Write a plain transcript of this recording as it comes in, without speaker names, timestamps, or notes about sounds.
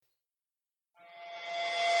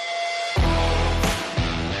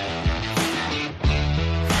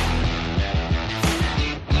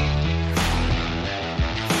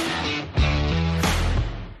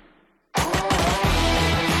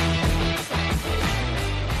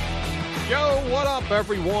What up,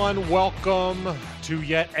 everyone? Welcome to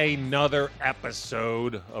yet another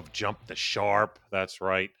episode of Jump the Sharp. That's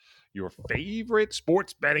right, your favorite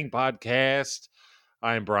sports betting podcast.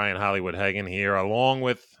 I am Brian Hollywood Hagan here, along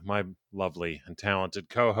with my lovely and talented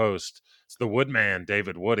co-host. It's the Woodman,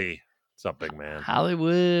 David Woody. What's up, big man?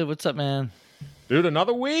 Hollywood, what's up, man? Dude,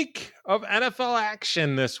 another week of NFL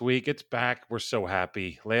action this week. It's back. We're so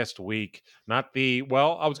happy. Last week, not the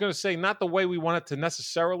way we wanted to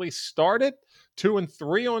necessarily start it.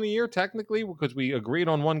 2-3 on the year, technically, because we agreed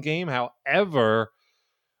on one game. However,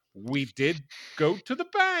 we did go to the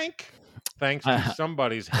bank thanks to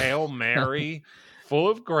somebody's Hail Mary full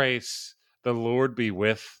of grace. The Lord be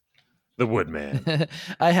with the Woodman.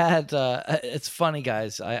 I had it's funny,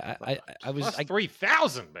 guys. I was Plus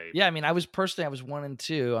 3,000, baby. Yeah, I mean, I was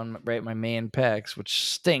 1-2 on my main picks, which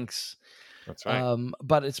stinks. That's right.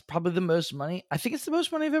 But it's probably the most money. I think it's the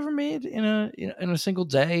most money I've ever made in a single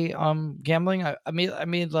day gambling. I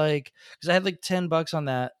made like, because I had like $10 on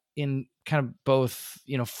that in kind of both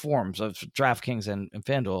forms of DraftKings and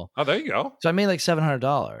FanDuel. Oh, there you go. So I made like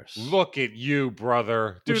 $700. Look at you,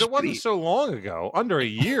 brother. Dude, it wasn't so long ago, under a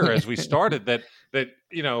year as we started that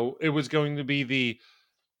it was going to be the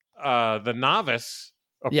novice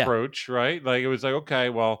approach, right? Like it was like, okay,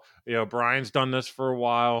 well, Brian's done this for a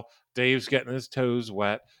while. Dave's getting his toes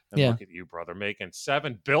wet. And look at you, brother, making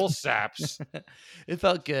 7 Bill Saps. It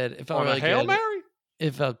felt good. It felt on really a Hail good. Mary?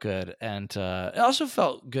 It felt good, and it also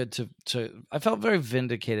felt good to. I felt very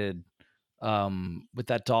vindicated with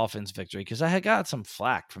that Dolphins victory because I had got some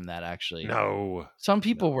flack from that. Actually, some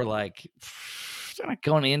people were like, "They're not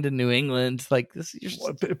going into New England like this."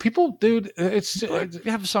 People, dude, you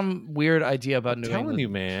have some weird idea about New England. I'm telling you,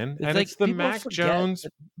 man, it's and like it's the Mac Jones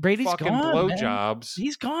Brady's fucking gone, blowjobs.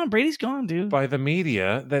 He's gone. Brady's gone, dude. By the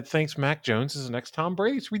media that thinks Mac Jones is the next Tom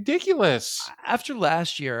Brady. It's ridiculous. After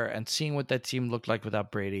last year and seeing what that team looked like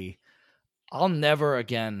without Brady, I'll never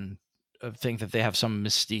again think that they have some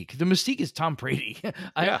mystique. The mystique is Tom Brady.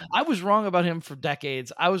 I was wrong about him for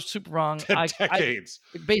decades. I was super wrong. Decades.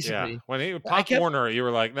 Basically. Yeah. When he Pop Warner, you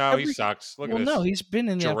were like, no, he sucks. Look at this. No, he's been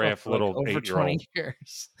in the giraffe NFL little for over 20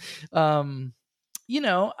 years.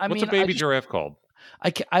 What's a baby giraffe called?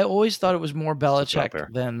 I always thought it was more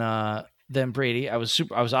Belichick than Brady. I was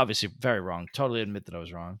obviously very wrong. Totally admit that I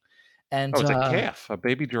was wrong. And it's a calf. A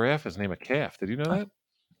baby giraffe is named a calf. Did you know that?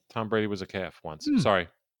 Tom Brady was a calf once. Sorry.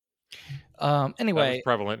 Anyway, that was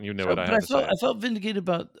prevalent, and you knew what I had to say. I felt vindicated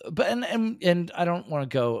about, and I don't want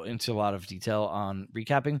to go into a lot of detail on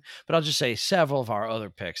recapping, but I'll just say several of our other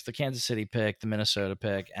picks, the Kansas City pick, the Minnesota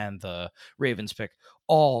pick, and the Ravens pick,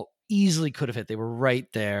 all easily could have hit. They were right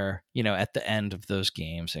there, at the end of those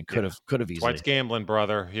games, and could have easily. Why it's gambling,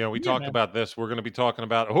 brother. We talked about this. We're going to be talking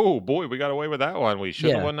about. Oh boy, we got away with that one. We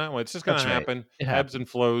shouldn't have won that one. It's just going to happen. It ebbs and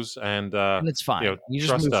flows, and it's fine. You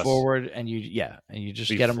just move forward, and you just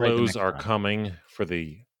get them right. The flows are coming for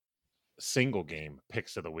the single game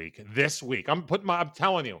picks of the week this week. I'm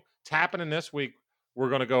telling you, it's happening this week. We're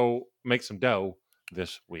going to go make some dough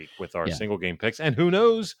this week with our single game picks, and who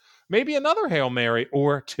knows, maybe another Hail Mary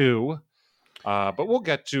or two. But we'll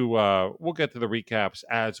get to the recaps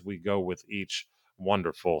as we go with each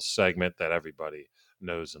wonderful segment that everybody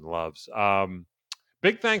knows and loves.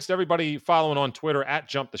 Big thanks to everybody following on Twitter at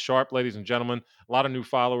Jump the Sharp, ladies and gentlemen. A lot of new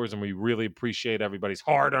followers, and we really appreciate everybody's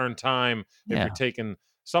hard-earned time. If you're taking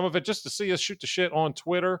some of it just to see us shoot the shit on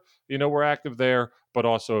Twitter, we're active there. But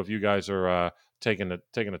also, if you guys are taking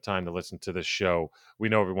the time to listen to this show, we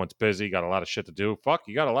know everyone's busy, got a lot of shit to do. Fuck,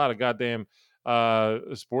 you got a lot of goddamn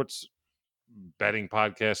sports betting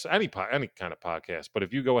podcasts, any kind of podcast. But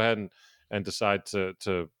if you go ahead and decide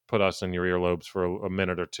to put us in your earlobes for a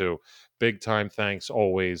minute or two, big time thanks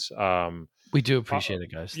always. We do appreciate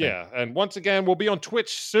it, guys. And once again, we'll be on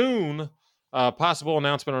Twitch soon. Possible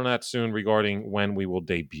announcement on that soon regarding when we will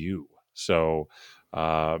debut. So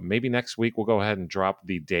maybe next week we'll go ahead and drop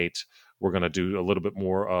the date. We're going to do a little bit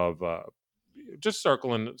more of just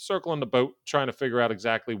circling the boat, trying to figure out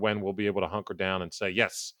exactly when we'll be able to hunker down and say,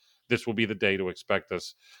 yes, this will be the day to expect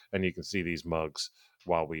us. And you can see these mugs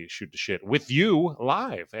while we shoot the shit with you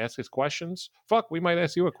live. Ask us questions. Fuck, we might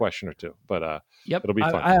ask you a question or two, but it'll be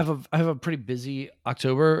fun. I have a pretty busy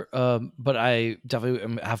October, but I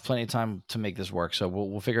definitely have plenty of time to make this work. So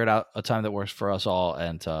we'll figure it out a time that works for us all,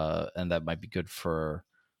 and that might be good for.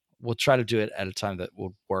 We'll try to do it at a time that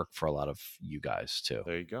will work for a lot of you guys too.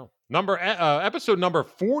 There you go. Episode number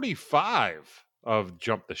 45 of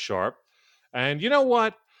Jump the Sharp, and you know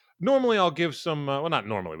what? Normally, I'll give some. Well, not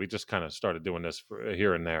normally. We just kind of started doing this for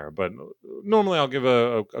here and there. But normally, I'll give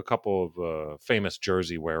a couple of famous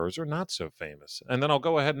jersey wearers or not so famous, and then I'll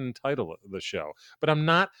go ahead and title the show. But I'm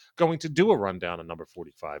not going to do a rundown of number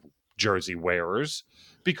 45 jersey wearers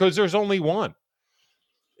because there's only one.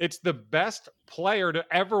 It's the best player to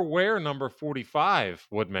ever wear number 45,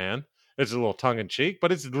 Woodman. It's a little tongue in cheek,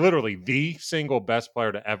 but it's literally the single best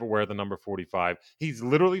player to ever wear the number 45. He's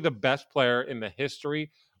literally the best player in the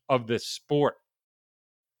history of this sport.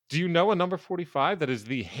 Do you know a number 45 that is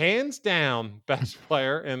the hands down best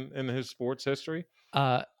player in his sports history?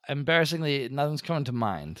 Embarrassingly, nothing's coming to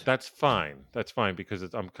mind. That's fine. That's fine because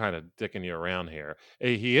I'm kind of dicking you around here.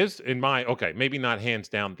 He is okay, maybe not hands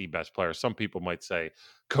down the best player. Some people might say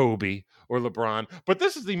Kobe or LeBron, but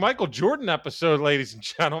this is the Michael Jordan episode, ladies and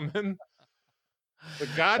gentlemen. The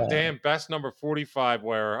goddamn best number 45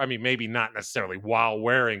 wearer. I mean, maybe not necessarily while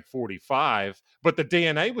wearing 45, but the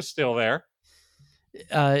DNA was still there.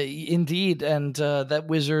 Indeed, and that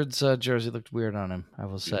Wizards jersey looked weird on him, I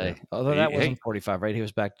will say. Yeah. Although that wasn't 45, right? He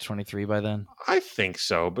was back to 23 by then. I think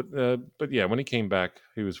so, but yeah, when he came back,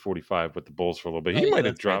 he was 45 with the Bulls for a little bit. He might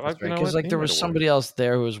have dropped because there was somebody else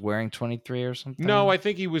there who was wearing 23 or something. No, I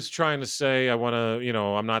think he was trying to say, I want to,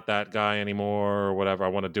 I'm not that guy anymore or whatever. I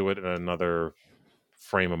want to do it in another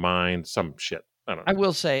frame of mind, some shit. I don't know. I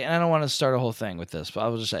will say, and I don't want to start a whole thing with this, but I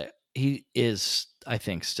will just say he is, I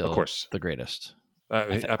think, still of course the greatest.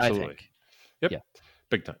 Absolutely. Yep. Yeah.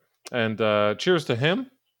 Big time. And cheers to him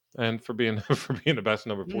and for being the best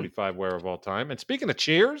number 45 wearer of all time. And speaking of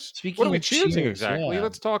cheers, what are we cheersing exactly? Yeah.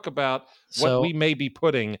 Let's talk about what we may be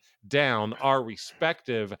putting down our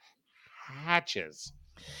respective hatches.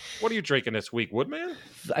 What are you drinking this week, Woodman?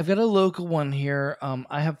 I've got a local one here.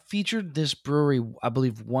 I have featured this brewery, I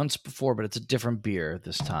believe, once before, but it's a different beer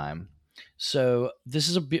this time. So this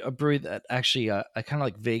is a brewery that actually I kind of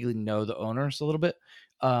like vaguely know the owners a little bit,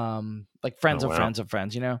 like friends of friends of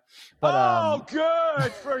friends, But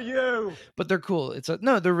good for you. But they're cool.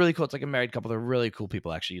 They're really cool. It's like a married couple. They're really cool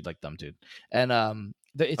people. Actually, you'd like them, dude. And I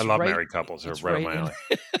love married couples. They're right my alley.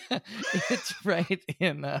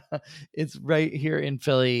 It's right here in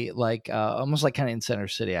Philly, like almost like kind of in Center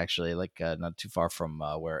City, actually, like not too far from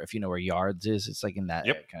where, if you know where Yards is, it's like in that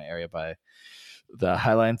kind of area by the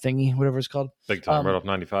Highline thingy, whatever it's called. Big time, right off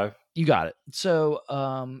 95. You got it. So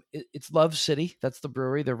it's Love City. That's the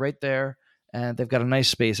brewery. They're right there. And they've got a nice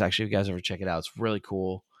space, actually. If you guys ever check it out, it's really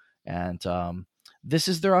cool. And this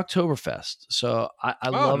is their Oktoberfest. So I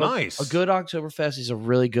love nice. a good Oktoberfest is a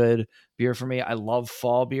really good beer for me. I love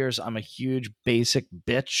fall beers. I'm a huge basic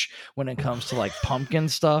bitch when it comes to like pumpkin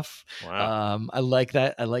stuff. Wow. I like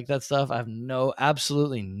that. I like that stuff. I have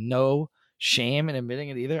absolutely no shame in admitting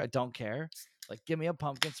it either. I don't care. Like, give me a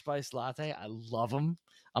pumpkin spice latte. I love them.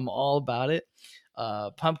 I'm all about it.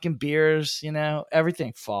 Pumpkin beers,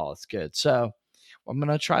 everything fall. It's good. So I'm going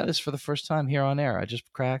to try this for the first time here on air. I just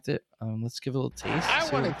cracked it. Let's give it a little taste. I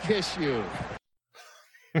want to kiss you.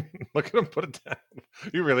 Look at him put it down.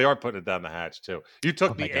 You really are putting it down the hatch, too. You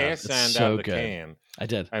took the ass sand out of the can. I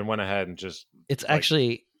did. And went ahead and just... It's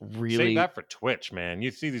actually really... Save that for Twitch, man.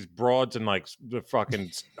 You see these broads in, like, the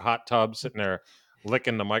fucking hot tub sitting there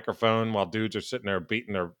licking the microphone while dudes are sitting there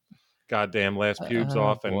beating their goddamn last pubes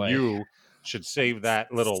off, and you should save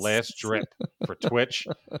that little last drip for Twitch,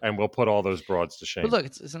 and we'll put all those broads to shame. But look,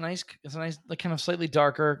 it's a nice, like kind of slightly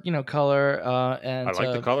darker, color. And I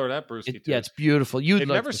like the color of that brewski too. Yeah, it's beautiful. It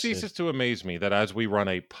never ceases to amaze me that as we run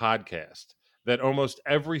a podcast, that almost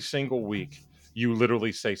every single week you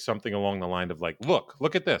literally say something along the line of like,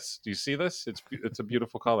 look at this. Do you see this? It's a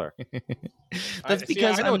beautiful color. That's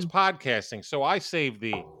because I know it's podcasting, so I save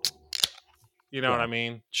the, what I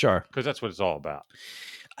mean? Sure. Because that's what it's all about.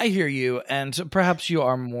 I hear you, and perhaps you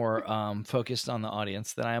are more focused on the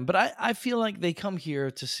audience than I am, but I feel like they come here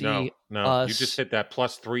to see us. You just hit that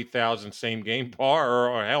plus 3,000 same game par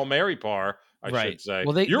or Hail Mary par, I should say.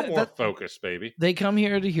 Well, you're more focused, baby. They come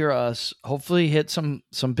here to hear us, hopefully hit some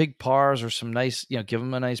big pars or some nice, give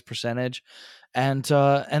them a nice percentage. And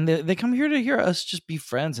they come here to hear us just be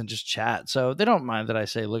friends and just chat. So they don't mind that I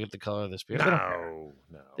say, look at the color of this beer. No.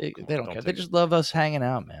 They don't care. They just love us hanging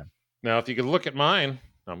out, man. Now, if you could look at mine,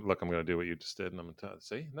 I'm going to do what you just did, and I'm going to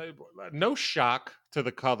see. No shock to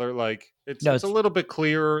the color. Like it's a little bit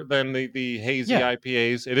clearer than the hazy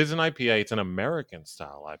IPAs. It is an IPA. It's an American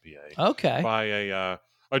style IPA. Okay. By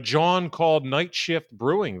a John called Night Shift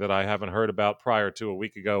Brewing that I haven't heard about prior to a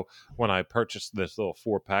week ago when I purchased this little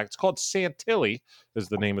 4-pack. It's called Santilli is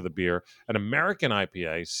the name of the beer. An American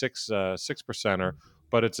IPA, 6%er,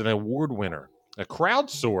 but it's an award winner, a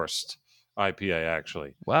crowdsourced IPA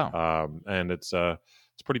actually. Wow. And it's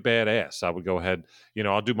it's pretty badass. I would go ahead,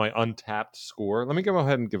 I'll do my Untapped score. Let me go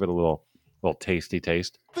ahead and give it a little tasty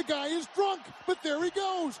taste. The guy is drunk, but there he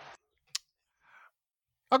goes.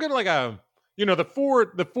 I'll get like the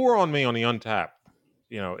four on me on the Untapped.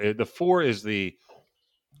 The 4 is the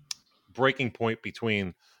breaking point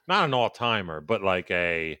between not an all-timer, but like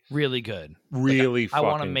a really good, really I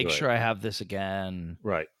want to make good. sure I have this again.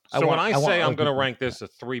 Right. So when I say I'm going to rank this a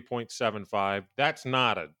 3.75, that's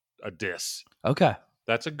not a diss. Okay.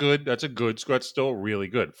 That's a good score. That's still really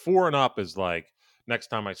good. 4 and up is like, next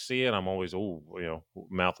time I see it, I'm always,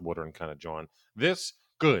 mouth watering kind of John. This,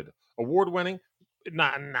 good. Award winning?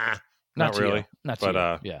 Not really. You. Not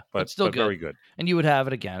to you. Yeah. But still good. Very good. And you would have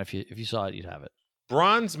it again. If you saw it, you'd have it.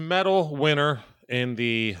 Bronze medal winner in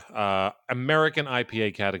the American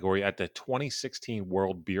IPA category at the 2016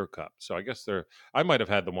 World Beer Cup. So I guess I might have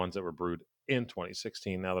had the ones that were brewed in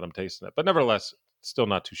 2016 now that I'm tasting it. But nevertheless, still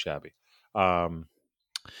not too shabby. While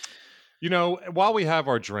we have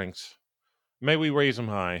our drinks, may we raise them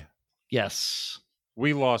high. Yes.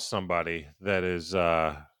 We lost somebody that is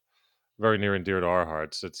very near and dear to our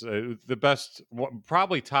hearts. It's the best,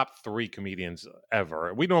 probably top 3 comedians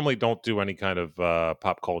ever. We normally don't do any kind of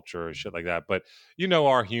pop culture or shit like that, but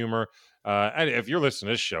our humor. And if you're listening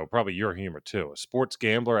to this show, probably your humor too. A sports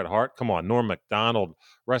gambler at heart. Come on, Norm Macdonald,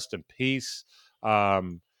 rest in peace.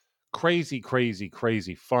 Crazy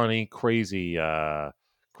funny, crazy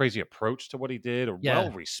approach to what he did. A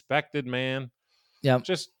well-respected man. Yeah.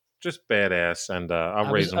 Just badass, and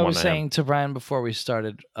I'll raise him. I was saying to Brian before we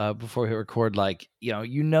started, before he record, like he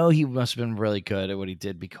must have been really good at what he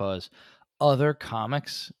did because other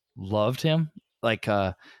comics loved him. Like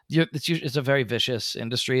it's a very vicious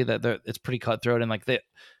industry that it's pretty cutthroat, and like a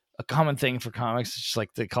common thing for comics is just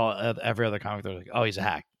like they call every other comic. They're like, oh, he's a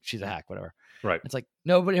hack, she's a hack, whatever. Right. It's like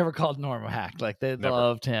nobody ever called Norm a hack. Like they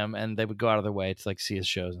loved him, and they would go out of their way to like see his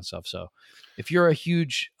shows and stuff. So if you're a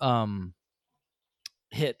huge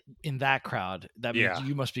hit in that crowd, that means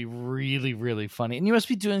you must be really, really funny, and you must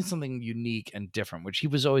be doing something unique and different, which he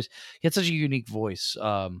had such a unique voice,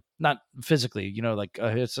 not physically, he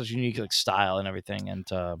had such a unique like style and everything, and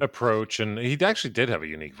approach, and he actually did have a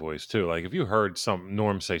unique voice too. Like if you heard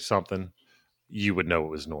Norm say something, you would know it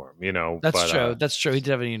was Norm, That's true. He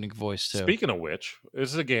did have a unique voice too. Speaking of which,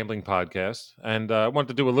 this is a gambling podcast, and I wanted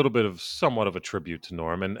to do a little bit of somewhat of a tribute to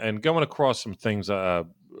Norm, and going across some things,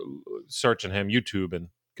 searching him, YouTube, and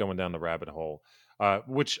going down the rabbit hole,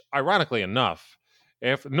 which ironically enough,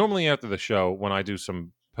 normally after the show, when I do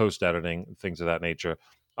some post editing, things of that nature,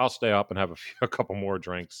 I'll stay up and have a couple more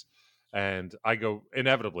drinks, and I go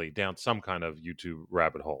inevitably down some kind of YouTube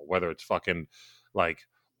rabbit hole, whether it's fucking like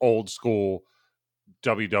old school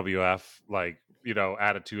WWF, like,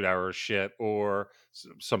 Attitude Era shit, or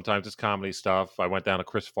sometimes it's comedy stuff. I went down a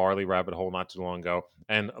Chris Farley rabbit hole not too long ago,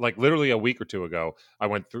 and like literally a week or two ago, I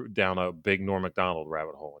went down a big Norm Macdonald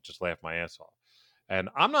rabbit hole and just laughed my ass off. And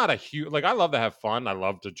I'm not a huge, I love to have fun, I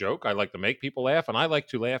love to joke, I like to make people laugh, and I like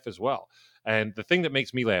to laugh as well. And the thing that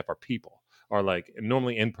makes me laugh are people. Are like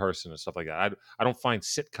normally in person and stuff like that. I don't find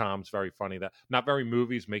sitcoms very funny. That not very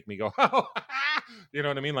movies make me go, oh, you know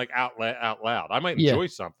what I mean? Like out loud. I might enjoy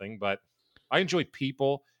something, but I enjoy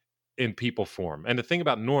people in people form. And the thing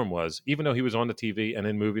about Norm was, even though he was on the TV and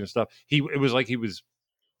in movies and stuff, it was like he was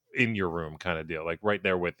in your room kind of deal, like right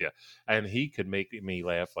there with you. And he could make me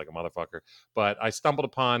laugh like a motherfucker. But I stumbled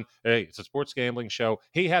upon, hey, it's a sports gambling show.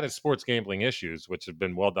 He had his sports gambling issues, which have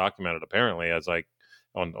been well documented apparently, as like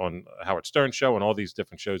on Howard Stern show and all these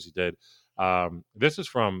different shows he did. This is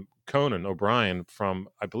from Conan O'Brien from,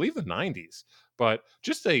 I believe, the 90s, but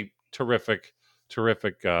just a terrific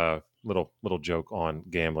little joke on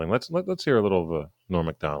gambling. Let's hear a little of Norm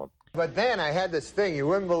Macdonald. But then I had this thing, you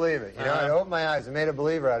wouldn't believe it. I opened my eyes and made a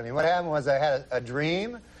believer out of me. What happened was I had a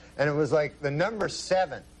dream, and it was like the number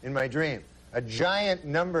 7 in my dream, a giant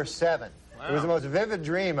number 7. Wow. It was the most vivid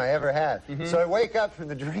dream I ever had. Mm-hmm. So I wake up from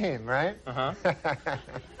the dream, right? Uh-huh.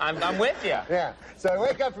 I'm with you. Yeah. So I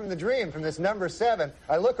wake up from the dream, from this number 7.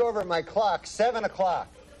 I look over at my clock, 7 o'clock,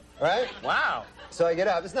 right? Wow. So I get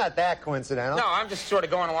up. It's not that coincidental. No, I'm just sort of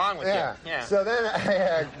going along with you. Yeah. So then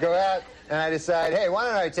I go out and I decide, hey, why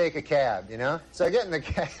don't I take a cab, So I get in the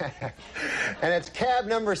cab, and it's cab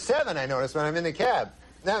number 7, I notice, when I'm in the cab.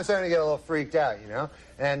 Now I'm starting to get a little freaked out,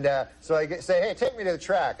 And so I say, hey, take me to the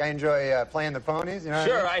track. I enjoy playing the ponies,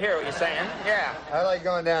 Sure, I hear what you're saying. Yeah. I like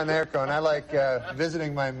going down there, Conan. I like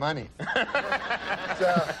visiting my money.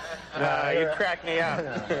 So you crack me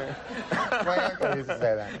up. My uncle used to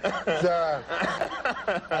say that. So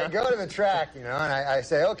I go to the track, and I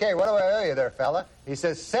say, okay, what do I owe you there, fella? He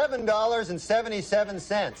says,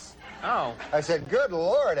 $7.77. Oh. I said, good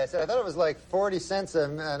Lord. I said, I thought it was like 40 cents.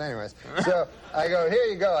 Anyways. So I go, here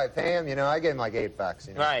you go. I pay him. I gave him like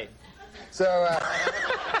 $8. Right. So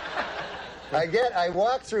I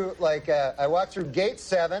walk through gate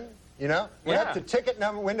 7, went up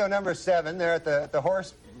to window number 7 there at the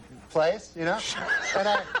horse place, and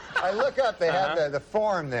I look up, they have the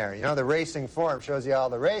form there, the racing form shows you all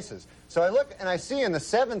the races. So I look and I see in the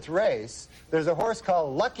 7th race, there's a horse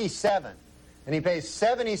called Lucky 7, and he pays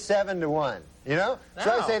 77 to 1. So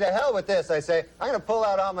I say, to hell with this. I say, I'm going to pull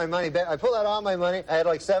out all my money. I pull out all my money. I had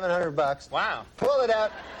like $700. Wow. Pull it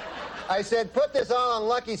out. I said, put this all on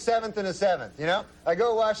Lucky 7th and the 7th, I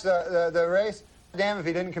go watch the race. Damn if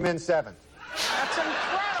he didn't come in 7th. That's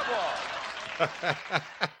incredible.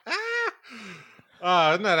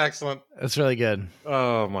 Isn't that excellent? That's really good.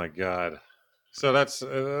 Oh, my God. So that's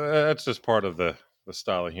just part of the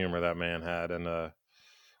style of humor that man had. And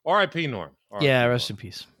R.I.P. Norm. Yeah, rest in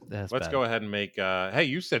peace. Let's go ahead and make. Hey,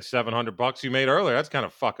 you said $700 you made earlier. That's kind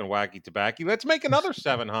of fucking wacky tobacco. Let's make another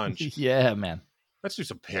 700. Yeah, man. Let's do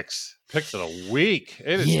some picks. Picks of the week.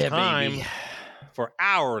 It is time for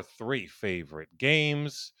our 3 favorite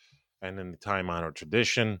games. And in the time-honored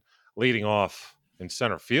tradition, leading off in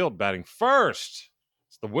center field, batting first,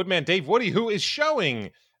 it's the Woodman Dave Woody, who is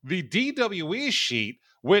showing the DWE sheet,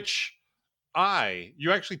 which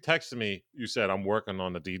you actually texted me. You said, I'm working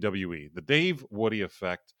on the DWE, the Dave Woody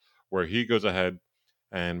effect, where he goes ahead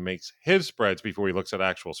and makes his spreads before he looks at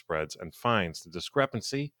actual spreads and finds the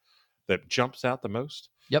discrepancy that jumps out the most.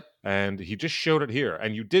 Yep. And he just showed it here.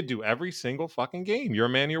 And you did do every single fucking game. You're a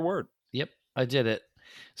man of your word. Yep, I did it.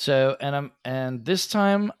 So, and this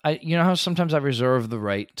time, how sometimes I reserve the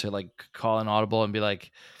right to like call an audible and be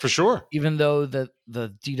like, for sure, even though the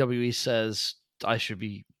DWE says I should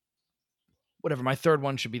be whatever, my third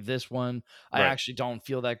one should be this one. I actually don't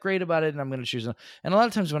feel that great about it, and I'm going to choose them. And a lot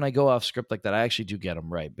of times when I go off script like that, I actually do get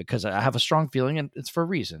them right because I have a strong feeling, and it's for a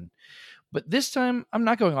reason. But this time, I'm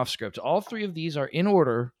not going off script. All 3 of these are in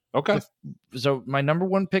order. Okay. So my number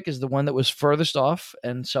 1 pick is the one that was furthest off,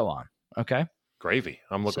 and so on. Okay. Gravy.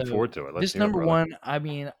 I'm looking forward to it. This number 1, I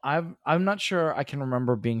mean, I'm not sure I can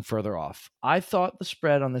remember being further off. I thought the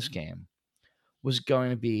spread on this game was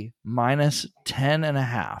going to be minus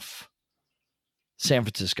 10.5 San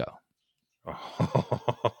Francisco.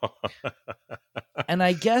 And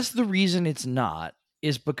I guess the reason it's not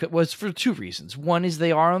is because for 2 reasons. One is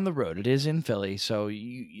they are on the road. It is in Philly. So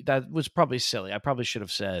that was probably silly. I probably should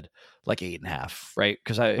have said like 8.5, right?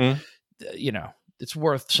 Because it's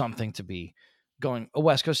worth something to be going a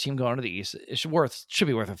West Coast team going to the East. It should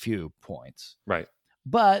be worth a few points. Right.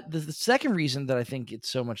 But the second reason that I think it's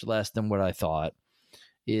so much less than what I thought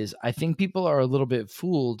is I think people are a little bit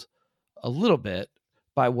fooled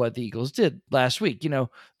by what the Eagles did last week.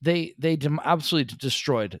 They absolutely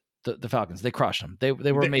destroyed the Falcons. They crushed them. They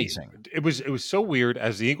were amazing. It was so weird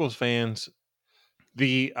as the Eagles fans.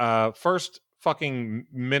 The first fucking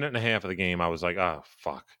minute and a half of the game, I was like, oh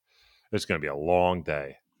fuck, it's going to be a long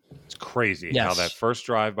day. It's crazy how that first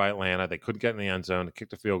drive by Atlanta, they couldn't get in the end zone to kick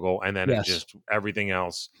the field goal, and then it just everything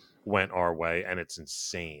else went our way, and it's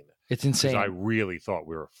insane. It's insane. I really thought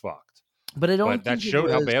we were fucked. But that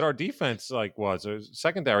showed how bad our defense was.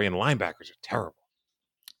 Secondary and linebackers are terrible.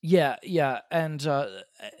 Yeah, and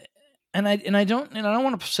I don't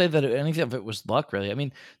want to say that anything of it was luck, really. I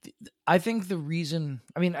mean, I think the reason.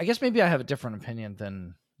 I mean, I guess maybe I have a different opinion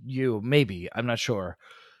than you. Maybe I'm not sure.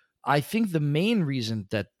 I think the main reason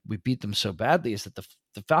that we beat them so badly is that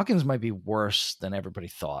the Falcons might be worse than everybody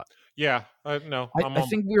thought. Yeah, no. I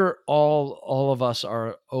think we're all of us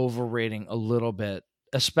are overrating a little bit,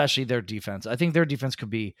 especially their defense. I think their defense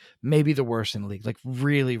could be maybe the worst in the league, like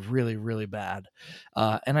really, really, really bad.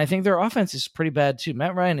 And I think their offense is pretty bad too.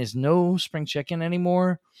 Matt Ryan is no spring chicken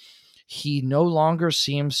anymore. He no longer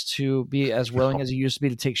seems to be as willing as he used to be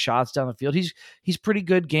to take shots down the field. He's pretty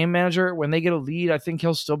good game manager. When they get a lead, I think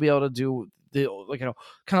he'll still be able to do the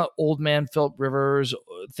kind of old man Philip Rivers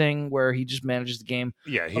thing where he just manages the game.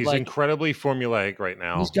 Yeah, he's incredibly formulaic right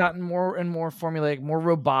now. He's gotten more and more formulaic, more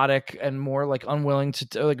robotic, and more like unwilling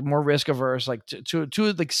to like more risk averse, like to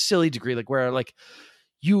a like silly degree, like where like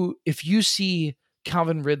if you see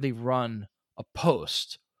Calvin Ridley run a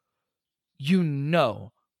post,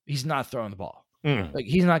 he's not throwing the ball. Like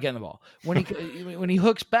he's not getting the ball when he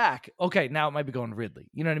hooks back. Okay, now it might be going to Ridley.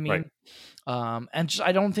 You know what I mean? Right. And just,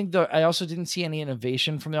 I don't think I also didn't see any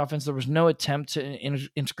innovation from the offense. There was no attempt to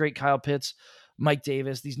integrate Kyle Pitts, Mike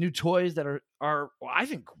Davis, these new toys that are well, I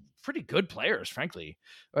think pretty good players, frankly,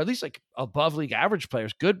 or at least like above league average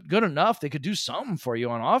players. Good enough. They could do something for you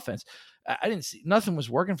on offense. I didn't see nothing was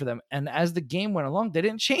working for them. And as the game went along, they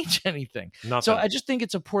didn't change anything. Nothing. So I just think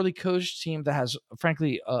it's a poorly coached team that has,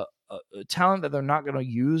 frankly, a talent that they're not going to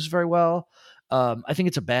use very well. I think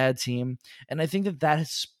it's a bad team, and I think that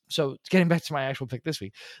has. So getting back to my actual pick this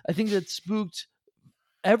week, I think that spooked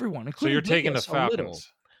everyone, including So you're taking the Vegas, a little.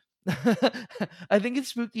 Falcons. I think it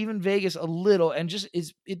spooked even Vegas a little, and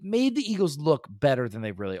it made the Eagles look better than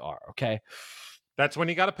they really are. Okay. That's when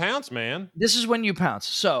you got to pounce, man. This is when you pounce.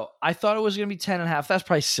 So I thought it was going to be 10.5. That's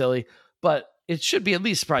probably silly, but it should be at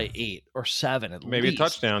least probably 8 or 7 at Maybe least. a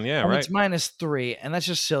touchdown. Yeah, And right. it's -3, and that's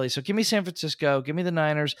just silly. So give me San Francisco. Give me the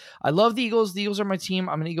Niners. I love the Eagles. The Eagles are my team.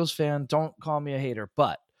 I'm an Eagles fan. Don't call me a hater,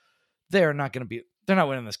 but they're not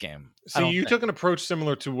winning this game. See, you took an approach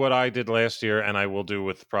similar to what I did last year, and I will do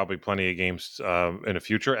with probably plenty of games in the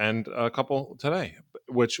future and a couple today,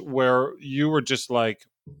 where you were just like,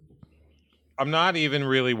 I'm not even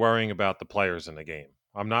really worrying about the players in the game.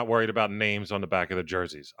 I'm not worried about names on the back of the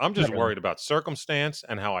jerseys. I'm just worried about circumstance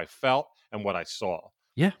and how I felt and what I saw.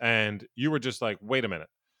 Yeah. And you were just like, wait a minute.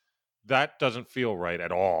 That doesn't feel right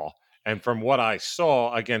at all. And from what I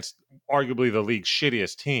saw against arguably the league's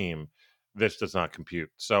shittiest team, this does not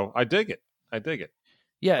compute. So I dig it.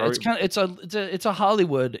 Yeah, it's a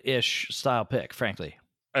Hollywood-ish style pick, frankly.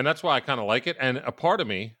 And that's why I kind of like it. And a part of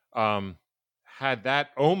me had that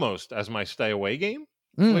almost as my stay away game.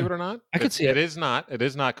 Believe it or not, I could see it. It is not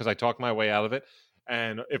because I talked my way out of it.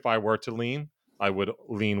 And if I were to lean, I would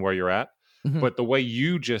lean where you're at. Mhm. But the way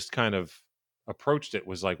you just kind of approached it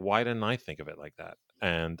was like, why didn't I think of it like that?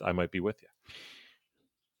 And I might be with you.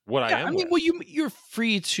 You're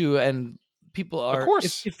free to, and people are. Of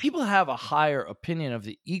course. If people have a higher opinion of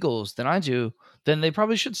the Eagles than I do, then they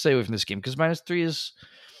probably should stay away from this game because -3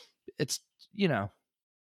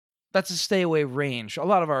 that's a stay away range. A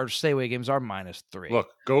lot of our stay away games are -3.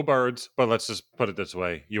 Look, go Birds, but let's just put it this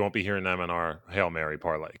way: you won't be hearing them in our Hail Mary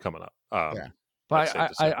parlay coming up. But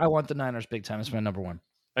I want the Niners big time. It's my number one.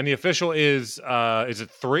 And the official is it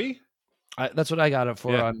 3? That's what I got it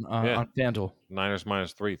for on FanDuel. Niners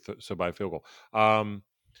 -3, so by field goal.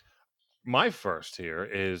 My first here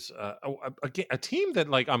is a team that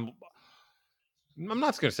like I'm not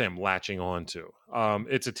going to say I'm latching on to.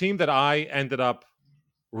 It's a team that I ended up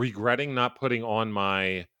regretting not putting on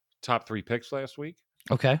my top 3 picks last week.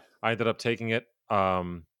 Okay. I ended up taking it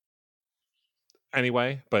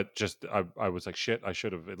anyway, but just I was like, shit, I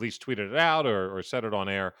should have at least tweeted it out or said it on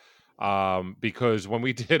air. Because when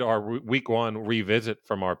we did our week 1 revisit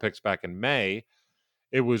from our picks back in May,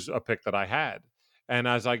 it was a pick that I had. And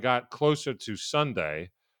as I got closer to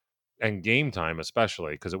Sunday and game time,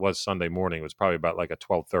 especially because it was Sunday morning, it was probably about like a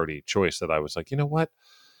 12:30 choice that I was like, you know what?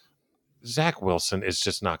 Zach Wilson is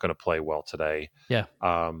just not going to play well today. Yeah.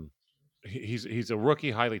 He's a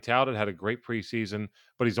rookie, highly touted, had a great preseason,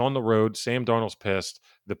 but he's on the road. Sam Darnold's pissed.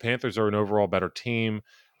 The Panthers are an overall better team.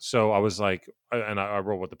 So I was like, and I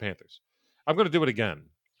rolled with the Panthers. I'm going to do it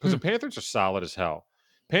again because the Panthers are solid as hell.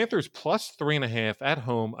 Panthers +3.5 at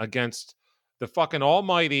home against the fucking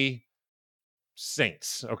almighty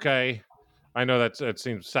Saints. Okay. I know it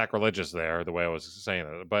seems sacrilegious there, the way I was saying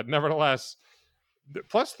it, but nevertheless,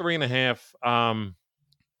 +3.5.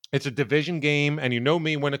 It's a division game, and you know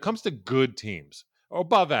me, when it comes to good teams, or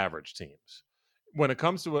above average teams, when it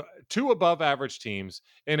comes to 2 above average teams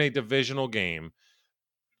in a divisional game,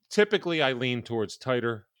 typically I lean towards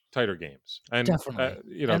tighter games. And,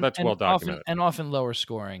 definitely. That's well documented. And often lower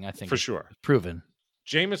scoring, I think. For sure. Proven.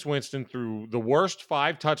 Jameis Winston threw the worst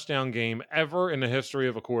 5-touchdown game ever in the history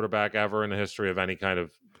of a quarterback, ever in the history of any kind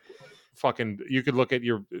of fucking, you could look at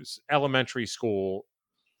your elementary school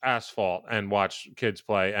asphalt and watch kids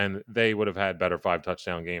play, and they would have had better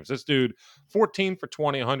 5-touchdown games. This dude, 14 for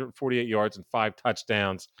 20, 148 yards and 5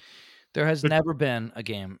 touchdowns. There has never been a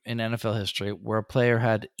game in NFL history where a player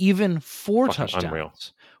had even 4 touchdowns unreal.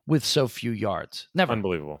 with so few yards. Never.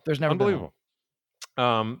 Unbelievable. There's never Unbelievable.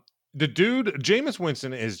 The dude, Jameis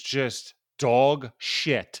Winston, is just dog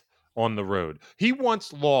shit on the road. He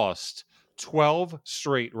once lost 12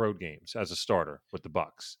 straight road games as a starter with the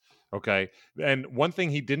Bucs. Okay. And one thing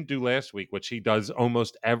he didn't do last week, which he does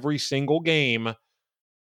almost every single game,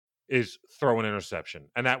 is throw an interception.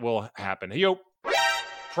 And that will happen.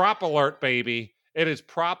 Prop alert, baby. It is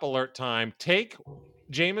prop alert time. Take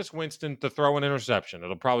Jameis Winston to throw an interception.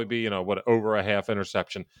 It'll probably be, over a half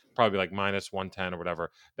interception, probably like -110 or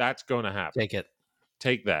whatever. That's going to happen. Take it.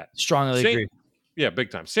 Take that. Strongly agree. Yeah, big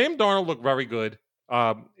time. Sam Darnold looked very good.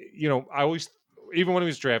 I always, even when he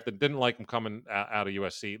was drafted, didn't like him coming out of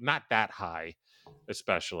USC. Not that high,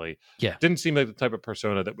 especially. Yeah. Didn't seem like the type of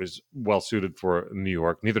persona that was well suited for New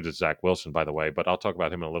York. Neither did Zach Wilson, by the way. But I'll talk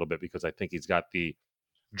about him in a little bit because I think he's got the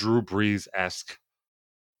Drew Brees-esque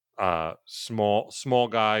small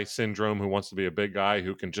guy syndrome who wants to be a big guy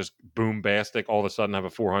who can just boom-bastic all of a sudden have a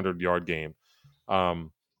 400-yard game,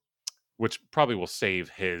 which probably will save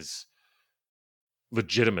his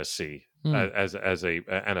legitimacy as a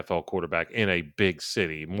NFL quarterback in a big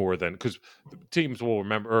city more than because teams will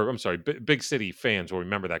remember, or I'm sorry, big city fans will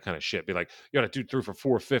remember that kind of shit. Be like, yo, that dude threw for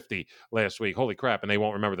 450 last week. Holy crap. And they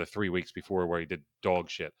won't remember the 3 weeks before where he did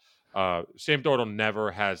dog shit. Sam Darnold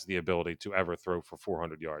never has the ability to ever throw for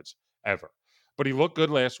 400 yards ever. But he looked good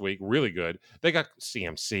last week, really good. They got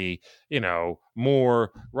CMC,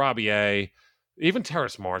 Moore, Robbie A, even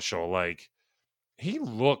Terrace Marshall. Like, he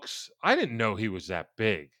looks, I didn't know he was that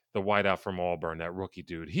big, the wideout from Auburn, that rookie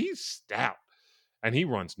dude. He's stout, and he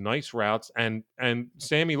runs nice routes. And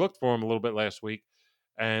Sammy looked for him a little bit last week.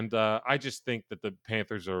 And I just think that the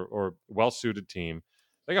Panthers are well-suited team.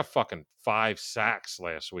 They got fucking 5 sacks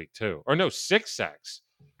last week, too. Or no, 6 sacks.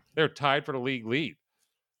 They're tied for the league lead.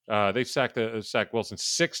 They sacked Wilson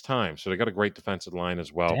 6 times, so they got a great defensive line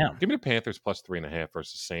as well. Damn. Give me the Panthers plus 3.5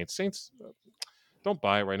 versus Saints. Saints, don't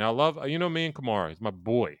buy it right now. I love, me and Kamara. He's my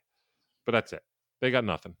boy. But that's it. They got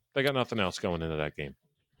nothing. They got nothing else going into that game.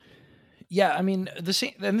 Yeah, I mean, the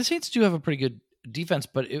Saints do have a pretty good defense,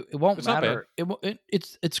 but it won't matter.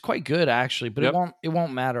 It's quite good actually, but it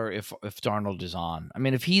won't matter if Darnold is on. I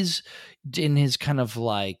mean, if he's in his kind of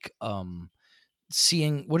like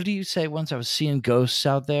seeing, what did you say once? I was seeing ghosts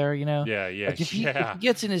out there, Yeah. Like if he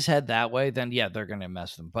gets in his head that way, then yeah, they're gonna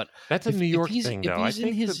mess them. But that's a New York thing, though. I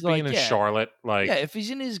think that being in Charlotte, if he's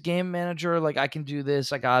in his game manager, like, I can do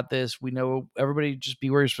this, I got this. We know everybody, just be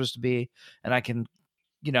where you're supposed to be, and I can,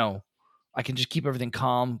 I can just keep everything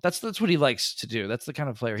calm. That's what he likes to do. That's the kind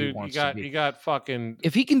of player he wants to be. You got fucking.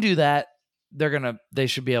 If he can do that, they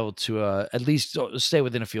should be able to at least stay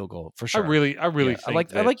within a field goal for sure. I really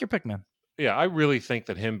think I like your pick, man. Yeah, I really think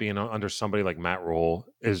that him being under somebody like Matt Rule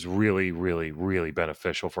is really, really, really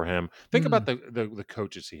beneficial for him. Think about the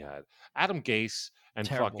coaches he had: Adam Gase and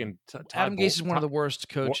Terrible. fucking Adam Gase is one of the worst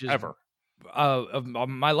coaches ever. Of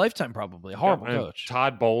my lifetime, probably. Horrible coach.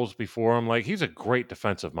 Todd Bowles before him, like, he's a great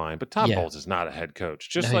defensive mind, but Todd Bowles is not a head coach.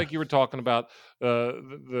 Just like you were talking about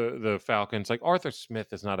the Falcons, like Arthur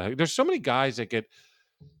Smith is not a head. There's so many guys that get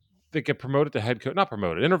promoted to head coach, not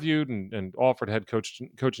promoted, interviewed and offered head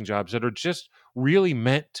coaching jobs that are just really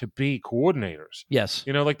meant to be coordinators. Yes,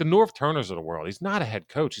 like the North Turners of the world. He's not a head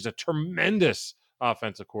coach. He's a tremendous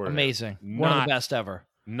offensive coordinator. Amazing, one of the best ever.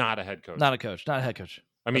 Not a head coach. Not a coach. Not a head coach.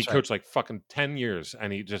 I mean, he coached like fucking 10 years,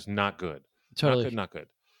 and he just not good. Totally. Not good.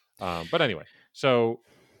 But anyway, so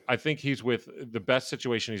I think he's with the best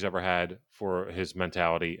situation he's ever had for his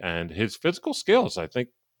mentality and his physical skills. I think,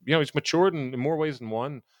 he's matured in more ways than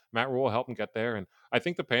one. Matt Rule helped him get there, and I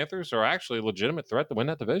think the Panthers are actually a legitimate threat to win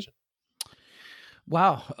that division.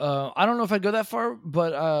 Wow. I don't know if I'd go that far,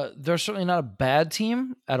 but they're certainly not a bad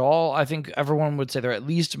team at all. I think everyone would say they're at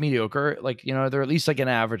least mediocre. Like, they're at least like an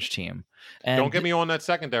average team. And don't get me on that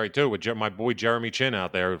secondary, too, with my boy Jeremy Chin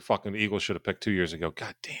out there. Fucking Eagles should have picked 2 years ago.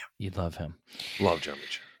 God damn. You'd love him. Love Jeremy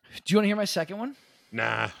Chin. Do you want to hear my second one?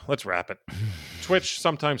 Nah, let's wrap it. Twitch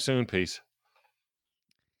sometime soon. Peace.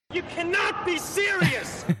 You cannot be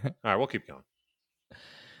serious. All right, we'll keep going.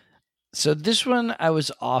 So this one I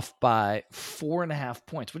was off by 4.5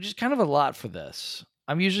 points, which is kind of a lot for this.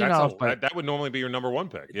 I'm usually not off by... That would normally be your number one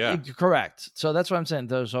pick. Yeah. Correct. So that's what I'm saying,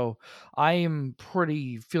 though. So I am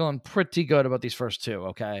feeling pretty good about these first two,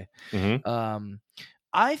 okay? Mm-hmm.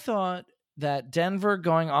 I thought that Denver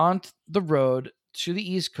going on the road to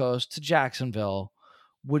the East Coast, to Jacksonville,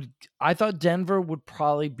 I thought Denver would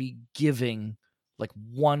probably be giving like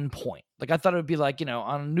 1 point. Like, I thought it would be like,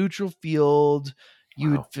 on a neutral field...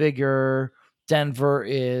 You would figure Denver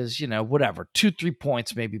is, whatever, 2-3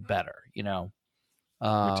 points, maybe better, You're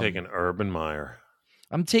taking Urban Meyer.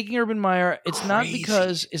 I'm taking Urban Meyer. It's not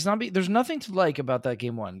because there's nothing to like about that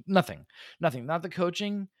game one. Nothing. Not the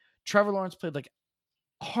coaching. Trevor Lawrence played like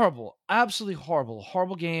horrible, absolutely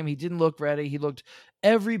horrible game. He didn't look ready. He looked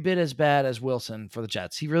every bit as bad as Wilson for the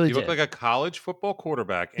Jets. He really did. He looked like a college football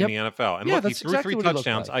quarterback in the NFL. And look, he threw exactly 3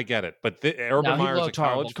 touchdowns. Like. I get it. But Urban Meyer is a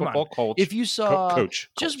college football coach. If you saw, coach.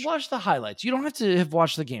 Just watch the highlights. You don't have to have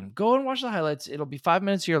watched the game. Go and watch the highlights. It'll be 5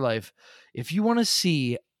 minutes of your life. If you want to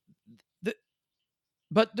see...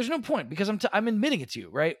 But there's no point because I'm admitting it to you,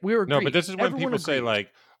 right? No, but this is when people say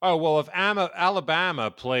like, oh, well, if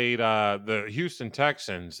Alabama played the Houston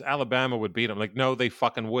Texans, Alabama would beat them. Like, no, they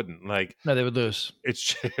fucking wouldn't. Like, no, they would lose. It's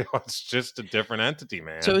just a different entity,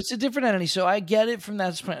 man. So it's a different entity. So I get it from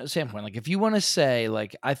that standpoint. Like, if you want to say,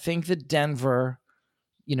 like, I think that Denver,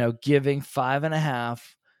 giving 5.5,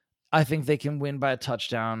 I think they can win by a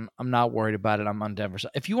touchdown. I'm not worried about it. I'm on Denver's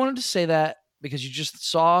side. If you wanted to say that because you just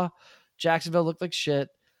saw Jacksonville look like shit,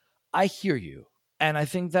 I hear you. And I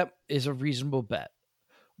think that is a reasonable bet.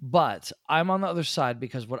 But I'm on the other side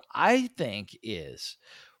because what I think is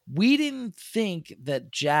we didn't think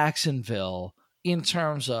that Jacksonville, in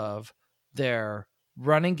terms of their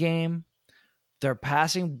running game, their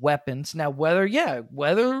passing weapons, now whether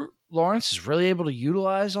Lawrence is really able to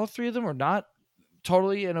utilize all three of them or not,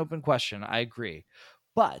 totally an open question. I agree.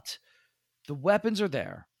 But the weapons are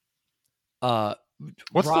there. What's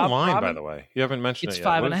the line, by the way? You haven't mentioned it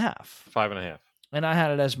yet. It's 5.5. 5.5. And I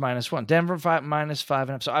had it as -1. Denver minus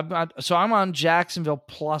 5.5. So I'm on Jacksonville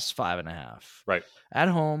plus 5.5. Right. At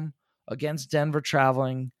home against Denver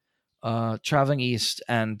traveling east.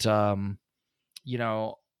 And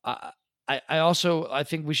I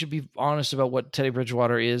think we should be honest about what Teddy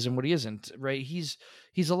Bridgewater is and what he isn't, right? He's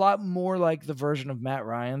a lot more like the version of Matt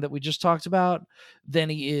Ryan that we just talked about than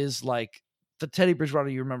he is like the Teddy Bridgewater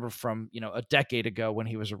you remember from, a decade ago when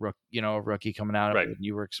he was a rookie coming out. Right.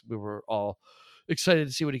 We were all excited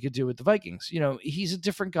to see what he could do with the Vikings. He's a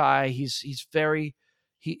different guy. He's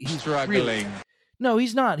struggling. Really, no,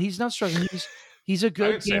 he's not. He's not struggling. He's a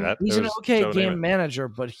good game. He's an okay game manager,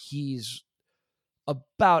 but he's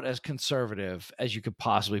about as conservative as you could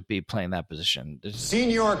possibly be playing that position.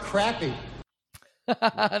 Senior crappy. He's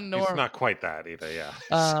not quite that either. Yeah.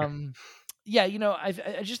 I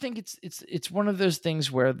just think it's one of those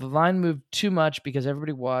things where the line moved too much because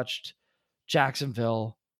everybody watched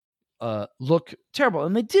Jacksonville look terrible,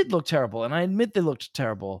 and they did look terrible, and I admit they looked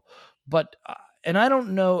terrible. But and I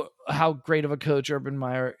don't know how great of a coach Urban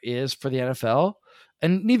Meyer is for the NFL,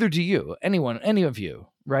 and neither do you, any of you,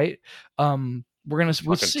 right?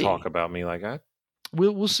 We'll see. Talk about me like that.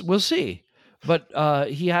 We'll see, but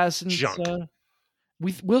he hasn't. Junk.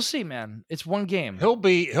 We'll see, man. It's one game. He'll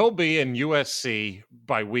be in USC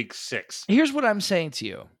by week 6. Here's what I'm saying to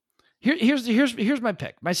you. Here's my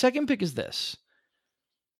pick. My second pick is this.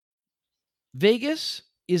 Vegas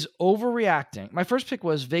is overreacting. My first pick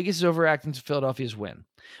was Vegas is overreacting to Philadelphia's win.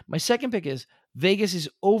 My second pick is Vegas is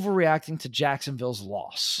overreacting to Jacksonville's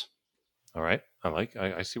loss. All right.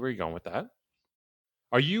 I see where you're going with that.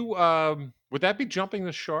 Are you would that be jumping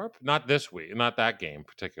the sharp? Not this week, not that game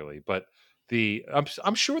particularly, but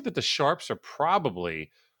I'm sure that the sharps are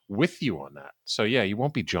probably with you on that. So yeah, you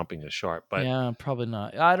won't be jumping the sharp, but yeah, probably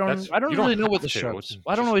not. I don't really know what the sharps.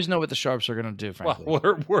 I don't always know what the sharps are going to do. Frankly, well,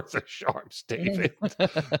 we're worth the sharps, David.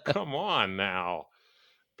 Come on now.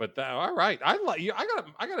 But all right, I like you. I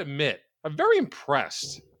got to admit, I'm very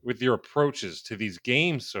impressed with your approaches to these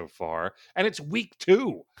games so far, and it's week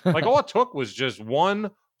 2. Like all it took was just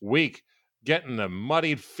 1 week getting the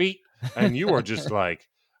muddied feet, and you are just like,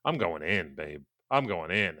 I'm going in, babe. I'm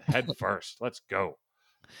going in head first. Let's go.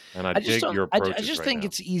 And I dig your approaches. I just think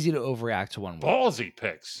it's easy to overreact to 1 week. Ballsy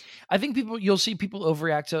picks. I think you'll see people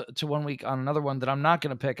overreact to 1 week on another one that I'm not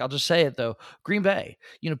going to pick. I'll just say it though. Green Bay.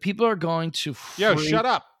 People are going to. Yo, shut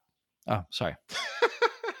up. Oh, sorry.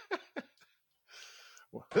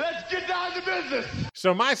 Let's get down to business.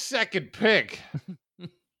 So my second pick,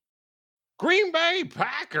 Green Bay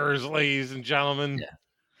Packers, ladies and gentlemen.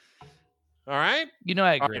 Yeah. All right.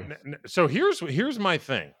 I agree. So here's my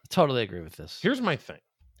thing. Totally agree with this. Here's my thing.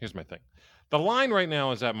 The line right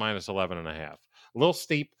now is at -11.5. A little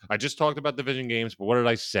steep. I just talked about division games, but what did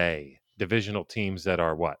I say? Divisional teams that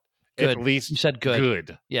are what? Good. At least you said good.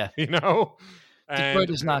 Good. Yeah. Detroit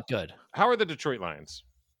is not good. How are the Detroit Lions?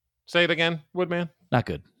 Say it again, Woodman. Not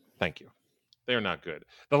good. Thank you. They're not good.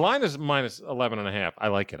 The line is -11.5. I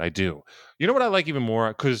like it. I do. You know what I like even more?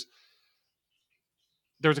 Because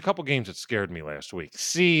there's a couple games that scared me last week.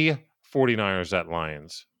 49ers at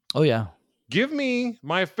Lions. Oh, yeah. Give me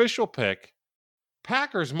my official pick,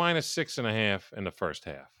 Packers -6.5 in the first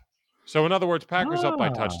half. So, in other words, Packers up by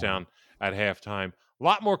touchdown at halftime. A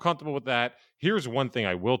lot more comfortable with that. Here's one thing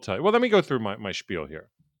I will tell you. Well, let me go through my spiel here.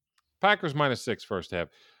 Packers -6 first half.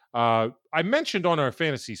 I mentioned on our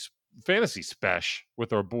fantasy special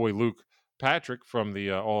with our boy Luke Patrick from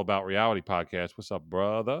the All About Reality podcast. What's up,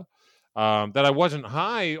 brother? That I wasn't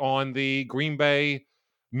high on the Green Bay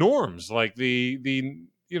norms, like the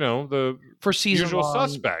for season usual long,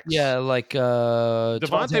 suspects. Yeah, like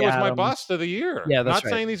Devontae was my bust of the year. Yeah, that's not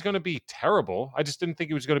saying he's going to be terrible. I just didn't think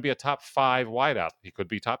he was going to be a top 5 wideout. He could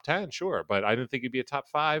be top 10, sure, but I didn't think he'd be a top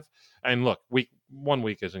 5. And look, 1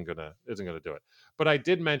 week isn't gonna do it. But I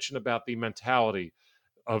did mention about the mentality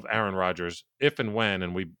of Aaron Rodgers if and when,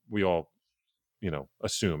 and we all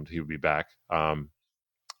assumed he would be back,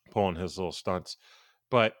 pulling his little stunts.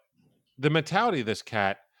 But the mentality of this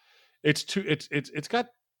cat, it's got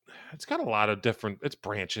it's got a lot of different. It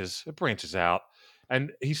branches out,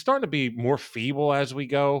 and he's starting to be more feeble as we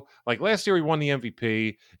go. Like last year, he won the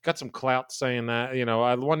MVP, got some clout saying that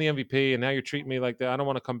I won the MVP, and now you're treating me like that. I don't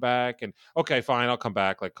want to come back. And okay, fine, I'll come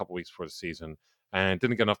back like a couple weeks before the season. And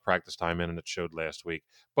didn't get enough practice time in, and it showed last week.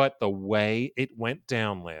 But the way it went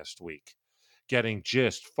down last week, getting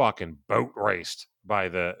just fucking boat raced by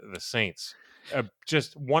the Saints.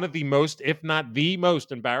 Just one of the most, if not the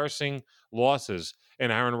most embarrassing losses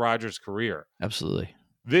in Aaron Rodgers' career. Absolutely.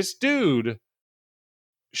 This dude,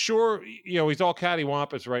 sure, he's all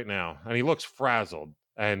cattywampus right now, and he looks frazzled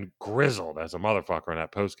and grizzled as a motherfucker in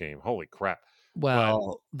that post game. Holy crap.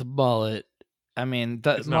 Well, the mullet, I mean,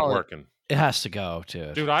 it's not working. It has to go,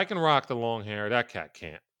 too. Dude, I can rock the long hair. That cat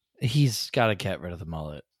can't. He's got to get rid of the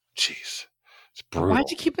mullet. Jeez. It's brutal. Why'd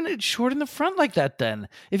you keeping it short in the front like that then?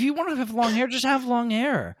 If you want to have long hair, just have long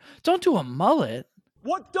hair. Don't do a mullet.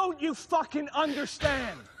 What don't you fucking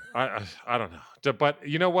understand? I don't know. But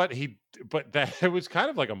you know what? It was kind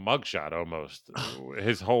of like a mugshot almost,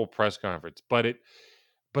 his whole press conference. But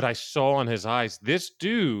I saw in his eyes, this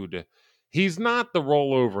dude, he's not the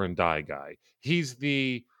roll over and die guy. He's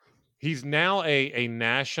now a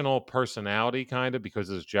national personality kind of because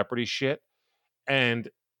of his Jeopardy shit. And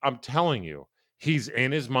I'm telling you, he's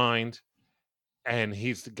in his mind, and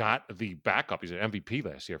he's got the backup. He's an MVP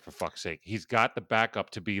last year, for fuck's sake. He's got the backup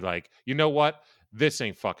to be like, you know what? This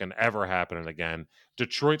ain't fucking ever happening again.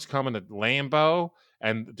 Detroit's coming to Lambeau,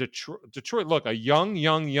 and Detroit, look, a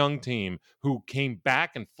young team who came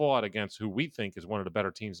back and fought against who we think is one of the better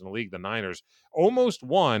teams in the league, the Niners, almost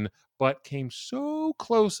won, but came so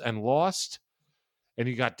close and lost. And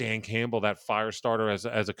you got Dan Campbell, that fire starter, as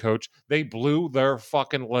a coach. They blew their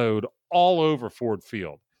fucking load all over Ford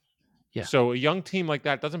Field. Yeah. So a young team like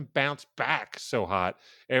that doesn't bounce back so hot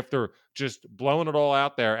after just blowing it all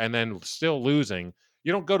out there and then still losing.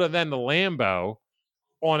 You don't go to the Lambeau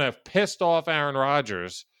on a pissed off Aaron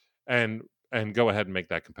Rodgers and go ahead and make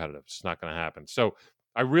that competitive. It's not going to happen. So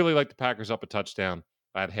I really like the Packers up a touchdown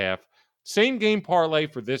at half. Same game parlay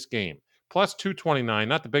for this game. Plus 229,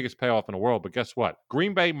 not the biggest payoff in the world, but guess what?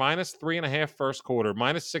 Green Bay minus 3.5 first quarter,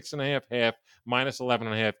 minus 6.5 half, minus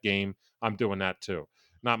 11.5 game. I'm doing that too.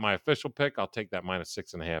 Not my official pick. I'll take that minus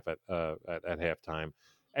 6.5 at halftime.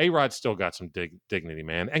 A-Rod's still got some dignity,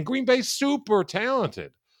 man. And Green Bay's super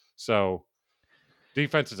talented. So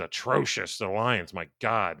defense is atrocious. The Lions, my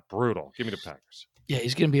God, brutal. Give me the Packers. Yeah,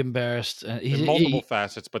 he's going to be embarrassed. He's multiple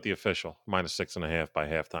facets, but the official, minus 6.5 by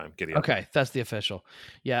halftime. Giddy up. Okay, that's the official.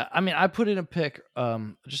 Yeah, I mean, I put in a pick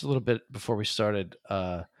just a little bit before we started.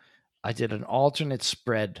 I did an alternate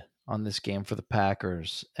spread on this game for the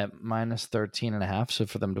Packers at minus 13.5, so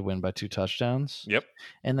for them to win by 2 touchdowns. Yep.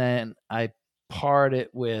 And then I parred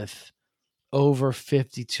it with over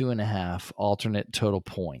 52.5 alternate total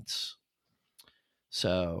points.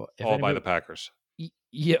 So all by the Packers.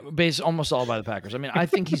 Yeah, almost all by the Packers. I mean, I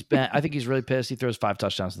think he's really pissed. He throws 5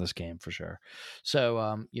 touchdowns in this game for sure.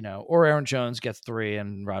 So, or Aaron Jones gets 3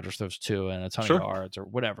 and Rodgers throws 2 and a ton of yards or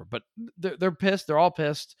whatever. But they're pissed. They're all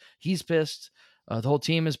pissed. He's pissed. The whole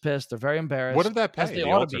team is pissed. They're very embarrassed. What did that pay? As they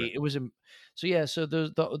ought to be. It was so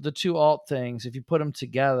the 2 alt things. If you put them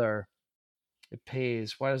together, it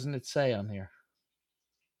pays. Why doesn't it say on here?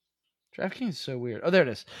 DraftKings is so weird. Oh, there it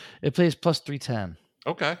is. It pays plus 310.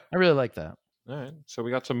 Okay, I really like that. All right, so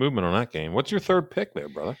we got some movement on that game. What's your third pick there,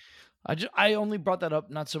 brother? I only brought that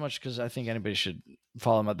up not so much because I think anybody should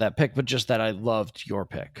follow about that pick, but just that I loved your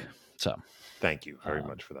pick. So thank you very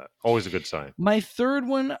much for that. Always a good sign. My third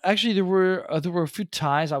one, actually, there were a few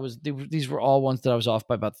ties. These were all ones that I was off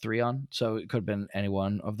by about 3 on, so it could have been any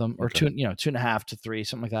one of them, or 2.5 to 3,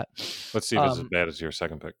 something like that. Let's see if it's as bad as your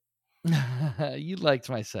second pick. You liked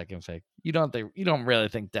my second pick. You don't really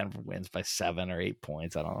think Denver wins by 7 or 8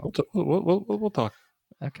 points. I don't know. We'll talk.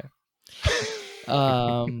 Okay.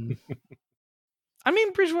 I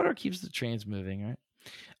mean, Bridgewater keeps the trains moving,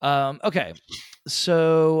 right? Okay.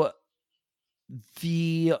 So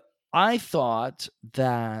I thought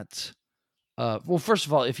that well, first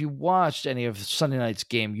of all, if you watched any of Sunday night's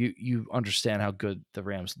game, you understand how good the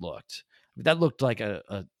Rams looked. That looked like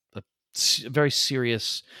a very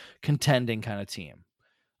serious contending kind of team.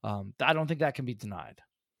 I don't think that can be denied.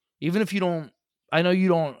 Even if you don't, I know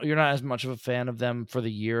you're not as much of a fan of them for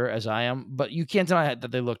the year as I am, but you can't deny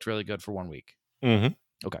that they looked really good for 1 week. Mm-hmm.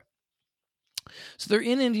 Okay. So they're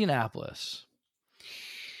in Indianapolis.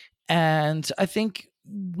 And I think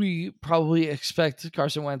we probably expect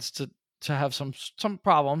Carson Wentz to have some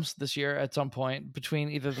problems this year at some point between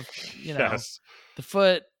either the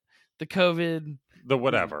foot, the COVID, the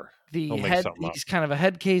whatever, the He'll make head. something up. He's kind of a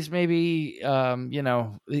head case, maybe.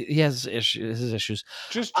 He has issues. His issues.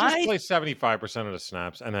 Just play 75% of the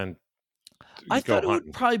snaps, and then I go thought it hunting.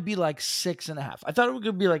 would probably be like 6.5. I thought it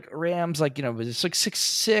would be like Rams, like it's like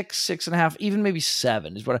 6.6, 6.5, even maybe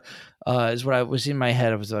 7 is what I was in my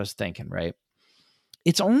head. I was thinking, right?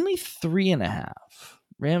 It's only 3.5.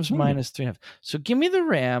 Rams minus 3.5. So give me the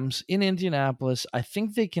Rams in Indianapolis. I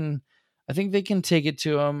think they can take it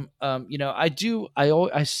to them.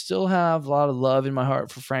 I still have a lot of love in my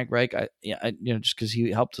heart for Frank Reich. Just because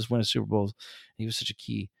he helped us win a Super Bowl, he was such a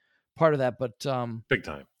key part of that. But big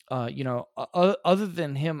time. Other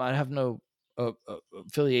than him, I have no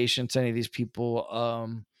affiliation to any of these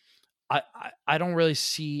people. I don't really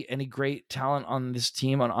see any great talent on this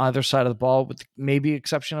team on either side of the ball, with maybe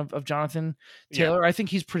exception of Jonathan Taylor. Yeah. I think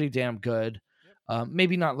he's pretty damn good.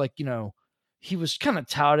 Maybe not like, he was kind of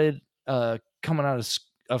touted coming out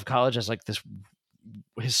of college as like this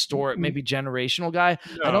historic, maybe generational guy.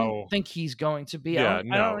 No. I don't think he's going to be. Yeah, I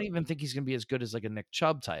don't even think he's going to be as good as like a Nick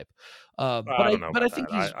Chubb type. But I don't know. I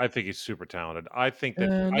think I think he's super talented. I think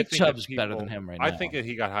that Nick Chubb's better than him right now. I think that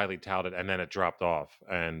he got highly touted and then it dropped off.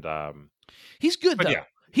 And he's good though. Yeah,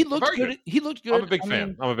 he looked good. He looked good. I'm a big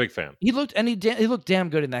fan. I'm a big fan. He looked damn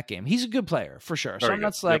good in that game. He's a good player for sure. So I'm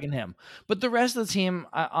not slagging him. But the rest of the team,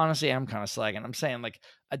 I honestly am kind of slagging. I'm saying like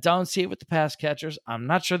I don't see it with the pass catchers. I'm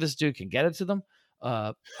not sure this dude can get it to them.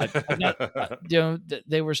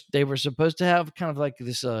 They were supposed to have kind of like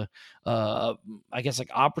this I guess like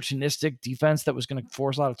opportunistic defense that was going to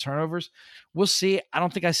force a lot of turnovers. We'll see. I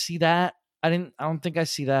don't think I see that. I don't think I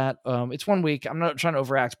see that. It's 1 week. I'm not trying to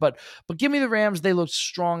overact, but give me the Rams. They look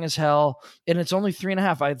strong as hell, and it's only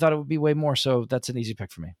 3.5. I thought it would be way more, so that's an easy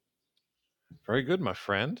pick for me. Very good, my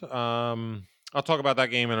friend. I'll talk about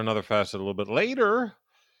that game in another facet a little bit later.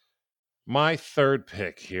 My third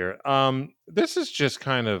pick here. This is just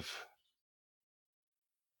kind of,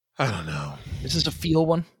 I don't know. This is a feel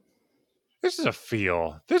one. This is a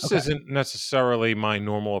feel. This isn't necessarily my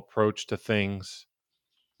normal approach to things,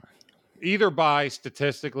 either by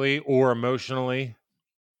statistically or emotionally.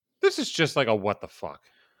 This is just like a what the fuck.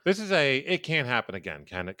 This is it can't happen again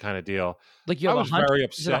kind of deal. Like you have I was a hunch? very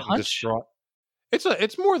upset and distraught.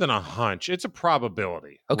 It's more than a hunch. It's a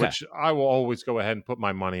probability. Okay. Which I will always go ahead and put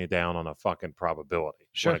my money down on a fucking probability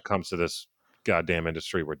when it comes to this goddamn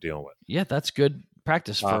industry we're dealing with. Yeah, that's good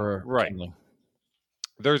practice for gambling.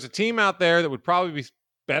 There's a team out there that would probably be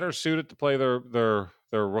better suited to play their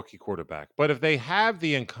rookie quarterback. But if they have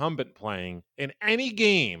the incumbent playing in any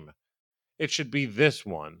game, it should be this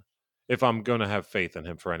one if I'm going to have faith in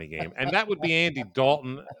him for any game. And that would be Andy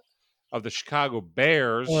Dalton of the Chicago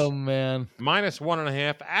Bears. Oh, man. Minus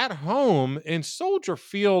 1.5 at home in Soldier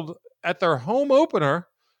Field at their home opener,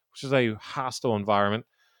 which is a hostile environment,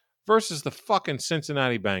 versus the fucking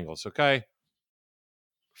Cincinnati Bengals, okay?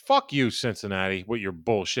 Fuck you, Cincinnati, with your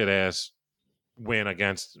bullshit ass win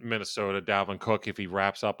against Minnesota. Dalvin Cook, if he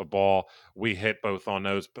wraps up a ball, we hit both on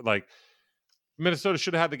those. But like, Minnesota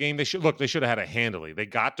should have had the game. They should have had it handily. They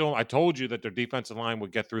got to them. I told you that their defensive line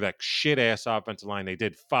would get through that shit ass offensive line. They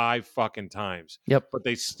did 5 fucking times. Yep. But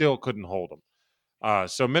they still couldn't hold them.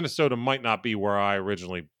 So Minnesota might not be where I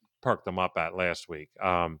originally perked them up at last week.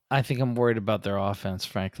 I think I'm worried about their offense,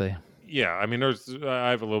 frankly. Yeah, I mean, I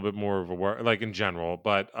have a little bit more of a worry, like in general,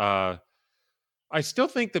 but I still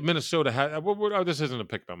think that Minnesota has. This isn't a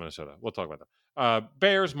pick about Minnesota. We'll talk about that.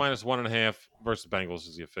 Bears minus 1.5 versus Bengals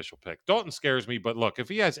is the official pick. Dalton scares me, but look, if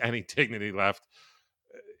he has any dignity left,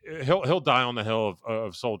 he'll die on the hill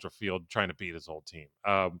of Soldier Field trying to beat his old team.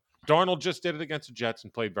 Darnold just did it against the Jets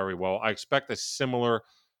and played very well. I expect a similar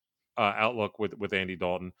outlook with Andy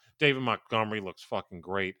Dalton. David Montgomery looks fucking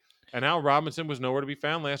great. And Al Robinson was nowhere to be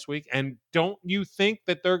found last week. And don't you think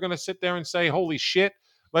that they're going to sit there and say, holy shit,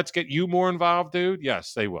 let's get you more involved, dude?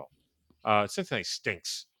 Yes, they will. Cincinnati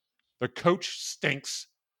stinks. Their coach stinks.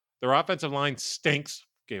 Their offensive line stinks.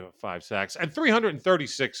 Gave up 5 sacks. And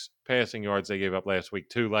 336 passing yards they gave up last week,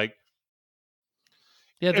 too. Like,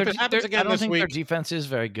 yeah, if it happens again I don't this think week, their defense is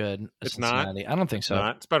very good. It's Cincinnati. not. I don't think so.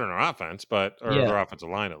 It's better than their offense, or their offensive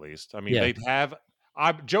line, at least. I mean, they'd have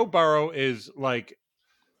 – Joe Burrow is like –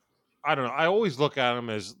 I don't know. I always look at him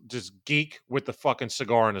as just geek with the fucking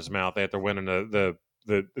cigar in his mouth after winning the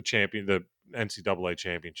NCAA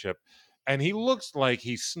championship, and he looks like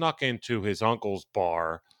he snuck into his uncle's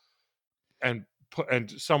bar, and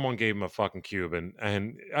someone gave him a fucking Cuban,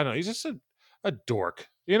 and I don't know. He's just a dork.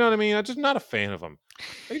 You know what I mean? I'm just not a fan of him.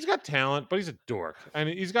 He's got talent, but he's a dork, and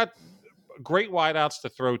he's got great wideouts to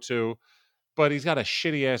throw to, but he's got a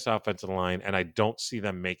shitty ass offensive line, and I don't see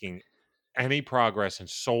them making any progress in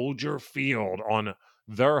Soldier Field on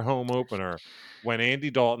their home opener when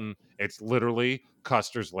Andy Dalton, it's literally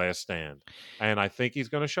Custer's last stand. And I think he's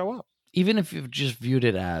going to show up. Even if you've just viewed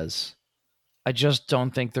it as, I just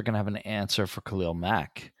don't think they're going to have an answer for Khalil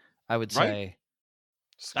Mack. I would say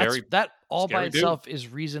that all by itself is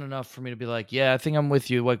reason enough for me to be like, yeah, I think I'm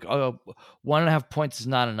with you. Like, 1.5 points is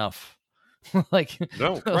not enough. Like,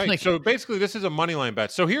 no, right. Like, so basically, this is a money line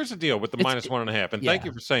bet. So here's the deal with the minus 1.5. And thank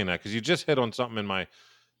you for saying that, because you just hit on something in my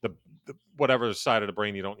the whatever side of the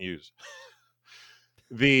brain you don't use.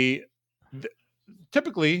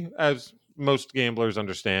 Typically, as most gamblers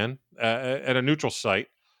understand, at a neutral site,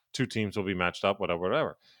 two teams will be matched up,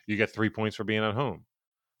 whatever. You get 3 points for being at home.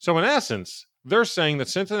 So in essence, they're saying that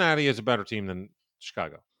Cincinnati is a better team than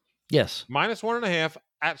Chicago. Yes. Minus 1.5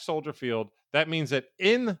 at Soldier Field. That means that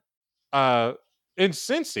in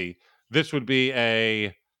Cincy, this would be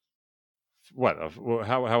a what?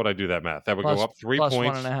 How would I do that math? That would go up 3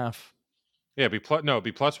 points. 1.5. Yeah, it'd be plus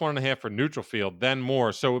 1.5 for neutral field, then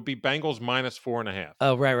more. So it would be Bengals minus 4.5.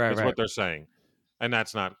 Oh, right. That's what they're saying, and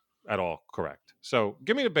that's not at all correct. So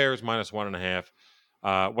give me the Bears minus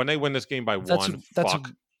 1.5. When they win this game by one,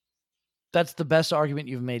 that's the best argument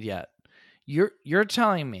you've made yet. You're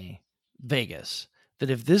telling me, Vegas, that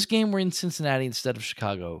if this game were in Cincinnati instead of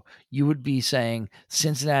Chicago, you would be saying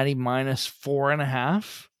Cincinnati minus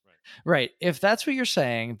 4.5. Right. If that's what you're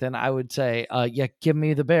saying, then I would say, give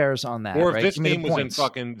me the Bears on that. Or if this game was in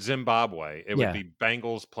fucking Zimbabwe, it would be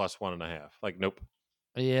Bengals plus 1.5. Like, nope.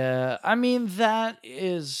 Yeah, I mean that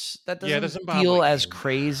doesn't feel as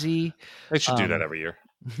crazy. They should do that every year.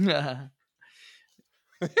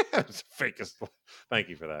 It's fakest. Thank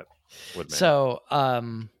you for that, Woodman. So,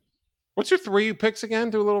 what's your 3 picks again?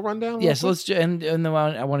 Do a little rundown. Yes, let's do. And then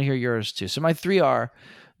I want to hear yours too. So my 3 are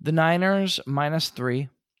the Niners minus 3,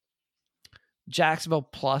 Jacksonville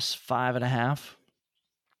plus 5.5,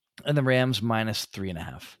 and the Rams minus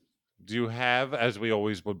 3.5. Do you have, as we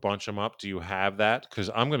always would bunch them up, do you have that? Because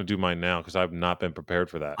I'm going to do mine now because I've not been prepared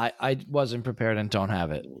for that. I wasn't prepared and don't have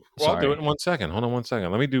it. Well, I'll do it in 1 second. Hold on 1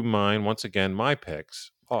 second. Let me do mine once again. My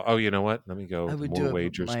picks. Oh, you know what? Let me go. More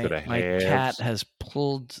wagers. My cat has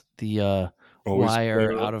pulled the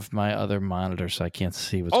wire out of my other monitor, so I can't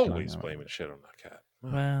see what's going on. Always blaming shit on that cat.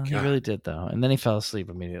 Well, he really did, though. And then he fell asleep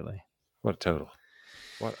immediately. What a total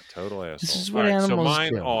asshole. This is what animals do. So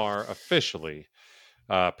mine are officially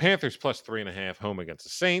Panthers plus 3.5 home against the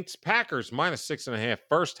Saints. Packers minus 6.5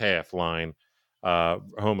 first half line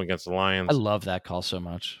home against the Lions. I love that call so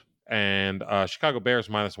much. And Chicago Bears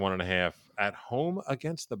minus 1.5 at home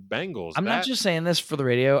against the Bengals. I'm not just saying this for the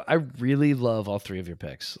radio. I really love all 3 of your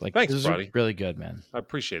picks. Like, thanks, this buddy. Is really good, man. I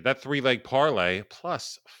appreciate it. That 3-leg parlay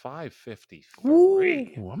plus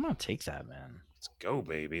 553. Ooh, I'm gonna take that, man. Let's go,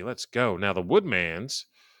 baby. Let's go. Now the Woodmans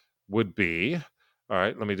would be all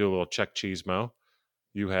right. Let me do a little check cheesemo.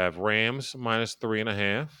 You have Rams minus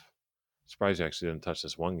 3.5. Surprised you actually didn't touch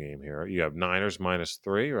this one game here. You have Niners minus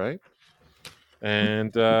 3, right?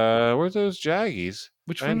 And where's those Jaggies?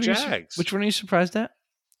 Which one? Jags. Which one are you surprised at?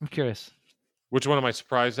 I'm curious. Which one am I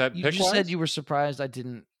surprised at? You just said you were surprised I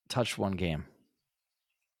didn't touch one game.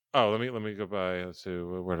 Oh, let me go by. Let's see.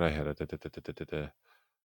 Where did I head?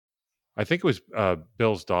 I think it was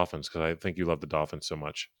Bills Dolphins, because I think you love the Dolphins so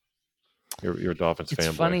much. You're a Dolphins fanboy.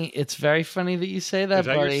 It's funny. It's very funny that you say that,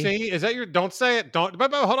 buddy. Is that your? Don't say it. Don't.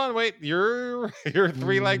 But hold on. Wait. Your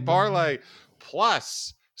 3-leg parlay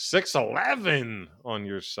plus 611 on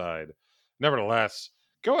your side. Nevertheless,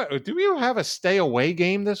 go ahead. Do we have a stay away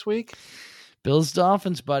game this week? Bills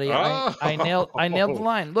Dolphins, buddy. Oh. I nailed the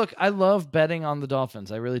line. Look, I love betting on the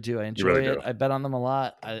Dolphins. I really do. I enjoy it. I bet on them a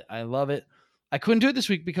lot. I love it. I couldn't do it this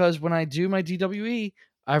week because when I do my DWE,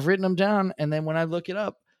 I've written them down, and then when I look it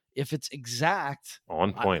up, if it's exact,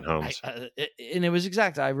 on point, Holmes, and it was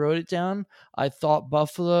exact. I wrote it down. I thought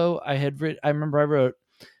Buffalo. I remember I wrote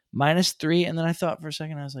minus 3, and then I thought for a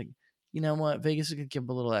second. I was like, you know what? Vegas is gonna give them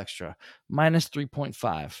a little extra. Minus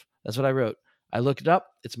 3.5. That's what I wrote. I looked it up.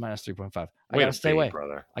 It's minus 3.5. I gotta stay away,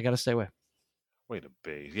 brother. I gotta stay away. Way to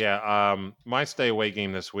be. Yeah. My stay away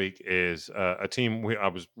game this week is a team we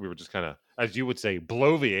were just kind of, as you would say,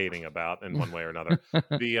 bloviating about in one way or another.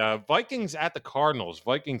 The Vikings at the Cardinals.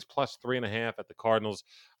 Vikings plus 3.5 at the Cardinals.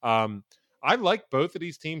 I like both of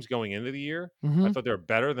these teams going into the year. Mm-hmm. I thought they were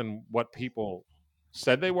better than what people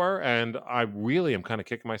said they were, and I really am kind of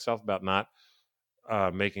kicking myself about not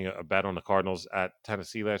making a bet on the Cardinals at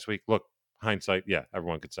Tennessee last week. Look, hindsight, yeah,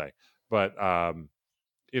 everyone could say, but I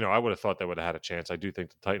would have thought they would have had a chance. I do think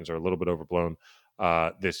the Titans are a little bit overblown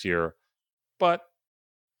this year, but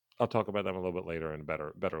I'll talk about them a little bit later in a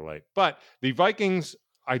better light. But the Vikings,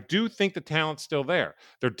 I do think the talent's still there.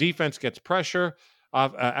 Their defense gets pressure.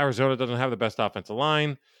 Arizona doesn't have the best offensive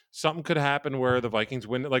line. Something could happen where the Vikings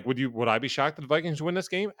win. Like, would I be shocked if the Vikings win this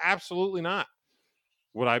game? Absolutely not.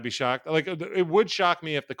 Would I be shocked? Like, it would shock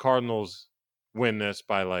me if the Cardinals win this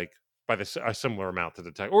by a similar amount to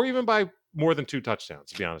the Titans, or even by more than 2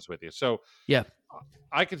 touchdowns, to be honest with you. So Yeah.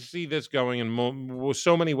 I could see this going in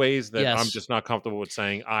so many ways that I'm Yes. just not comfortable with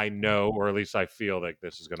saying I know, or at least I feel like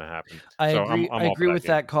this is going to happen. I So agree. I'm I all for agree with game.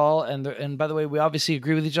 that call, and by the way, we obviously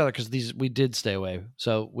agree with each other because we did stay away.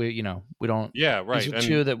 So we don't. Yeah, right. These are And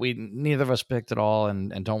 2 that we neither of us picked at all,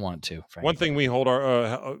 and don't want to. Frankly. one thing we hold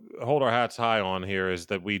our hats high on here is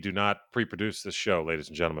that we do not pre-produce this show, ladies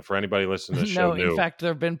and gentlemen. For anybody listening to this show, in fact, there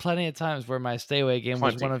have been plenty of times where my stay away game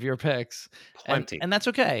was Plenty. one of your picks, Plenty. and that's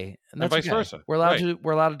okay, and that's vice okay. versa. We're allowed Right.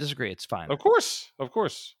 we're allowed to disagree. It's fine. Of course.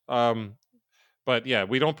 But yeah,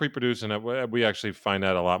 we don't pre-produce, and we actually find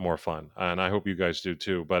that a lot more fun, and I hope you guys do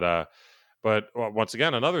too. But once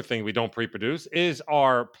again, another thing we don't pre-produce is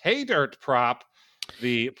our pay dirt prop,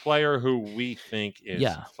 the player who we think is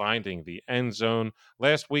finding the end zone.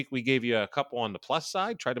 Last week we gave you a couple on the plus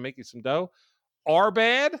side, tried to make you some dough. Are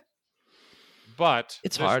bad, but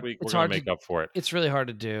It's this hard. week It's we're hard gonna make up for it. It's really hard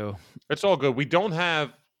to do. It's all good. We don't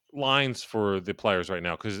have lines for the players right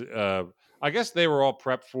now because I guess they were all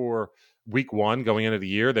prepped for week 1 going into the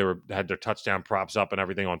year. They had their touchdown props up and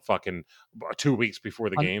everything on fucking 2 weeks before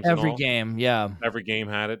the games. Every game, yeah. Every game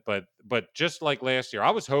had it, but just like last year, I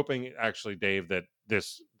was hoping actually, Dave, that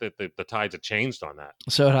the tides had changed on that.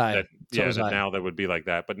 So did I. Now that would be like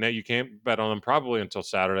that. But now you can't bet on them probably until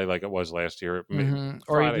Saturday, like it was last year. Or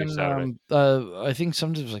Friday, even Saturday. I think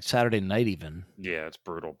sometimes like Saturday night even. Yeah, it's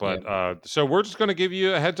brutal. But so we're just going to give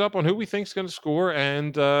you a heads up on who we think is going to score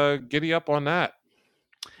and giddy up on that.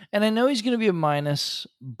 And I know he's going to be a minus,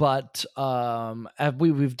 but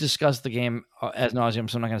we've discussed the game ad nauseum,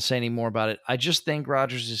 so I'm not going to say any more about it. I just think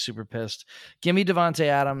Rodgers is super pissed. Give me Devontae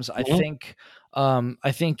Adams. I think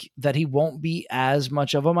that he won't be as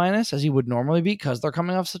much of a minus as he would normally be because they're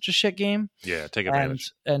coming off such a shit game. Yeah, take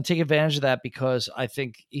advantage. And take advantage of that because I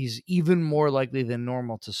think he's even more likely than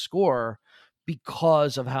normal to score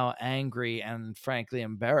because of how angry and frankly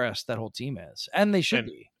embarrassed that whole team is. And they should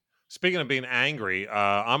be. Speaking of being angry,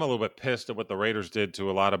 I'm a little bit pissed at what the Raiders did to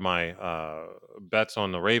a lot of my bets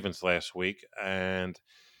on the Ravens last week. And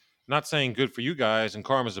not saying good for you guys and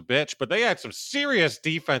karma's a bitch, but they had some serious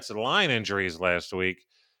defensive line injuries last week.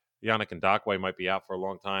 Yannick Ngakoue might be out for a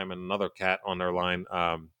long time, and another cat on their line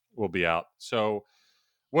will be out. So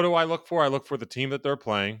what do I look for? I look for the team that they're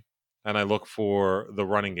playing, and I look for the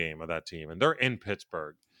running game of that team. And they're in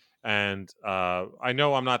Pittsburgh. And I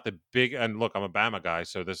know I'm not the big – and look, I'm a Bama guy,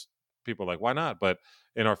 so this – people are like, why not? But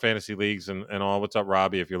in our fantasy leagues and all, what's up,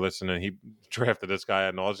 Robbie? If you're listening, he drafted this guy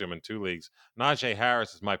ad nauseum in 2 leagues. Najee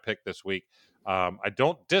Harris is my pick this week. I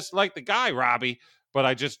don't dislike the guy, Robbie, but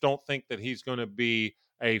I just don't think that he's going to be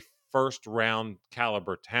a first-round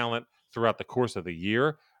caliber talent throughout the course of the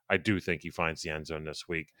year. I do think he finds the end zone this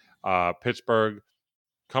week. Pittsburgh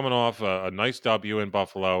coming off a nice W in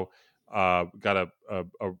Buffalo. Got a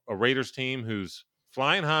Raiders team who's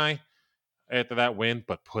flying high after that win,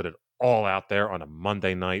 but put it all out there on a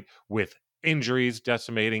Monday night with injuries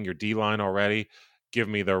decimating your D-line already. Give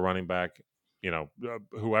me their running back,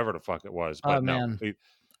 whoever the fuck it was. But man.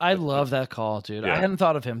 I love that call, dude. Yeah. I hadn't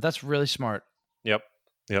thought of him. That's really smart. Yep.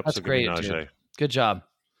 That's so great, dude. Good job.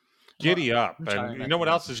 Giddy up. And you know what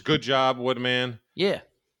else is good job, Woodman? Yeah.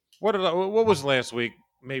 What was last week?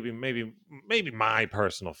 Maybe my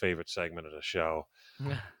personal favorite segment of the show.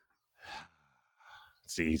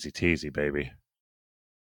 It's the easy teasy, baby.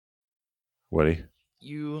 Woody?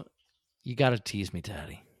 You got to tease me,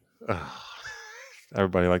 Daddy.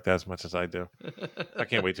 Everybody like that as much as I do. I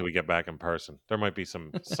can't wait till we get back in person. There might be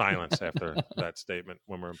some silence after that statement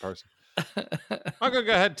when we're in person. I'm going to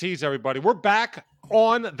go ahead and tease everybody. We're back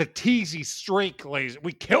on the teasy streak, ladies.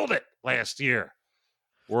 We killed it last year.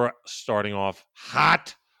 We're starting off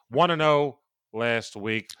hot. 1-0 last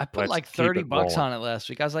week. I put like $30 on it last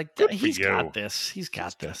week. I was like, he's got this. He's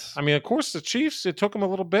got this. I mean, of course, the Chiefs, it took him a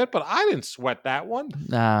little bit, but I didn't sweat that one.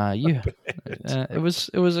 Nah, it was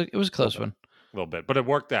a close one. A little bit, but it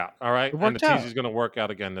worked out. All right. And the teasy's going to work out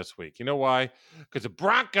again this week. You know why? Because the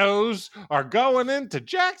Broncos are going into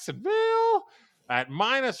Jacksonville at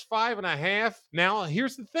 -5.5. Now,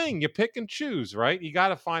 here's the thing. You pick and choose, right? You got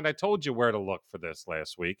to find, I told you where to look for this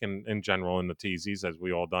last week and in general in the teasies, as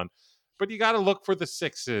we all done. But you got to look for the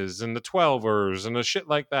 6s and the 12ers and the shit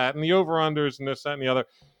like that and the over-unders and this, that, and the other.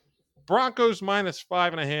 Broncos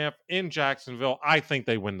 -5.5 in Jacksonville. I think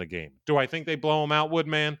they win the game. Do I think they blow them out,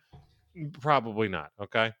 Woodman? Probably not,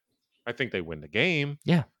 okay? I think they win the game.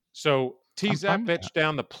 Yeah. So Tease that bitch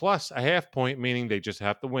down to plus a half point, meaning they just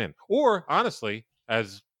have to win. Or, honestly,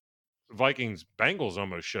 as Vikings-Bengals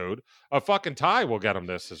almost showed, a fucking tie will get them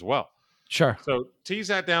this as well. Sure. So tease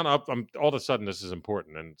that down up. All of a sudden, this is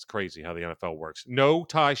important, and it's crazy how the NFL works. No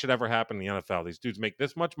tie should ever happen in the NFL. These dudes make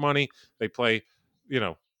this much money. They play,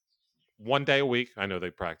 1 day a week. I know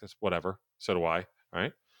they practice, whatever. So do I. All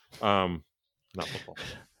right. Not football.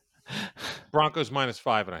 Broncos minus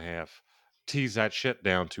 5.5. Tease that shit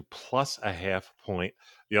down to plus a half point.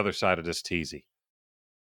 The other side of this teasy.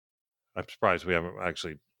 I'm surprised we haven't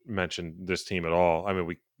actually mentioned this team at all. I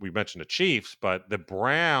mean, we mentioned the Chiefs, but the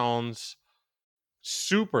Browns,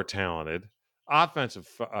 super talented, offensive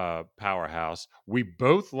powerhouse. We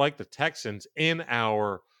both like the Texans in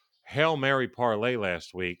our Hail Mary parlay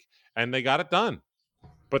last week, and they got it done.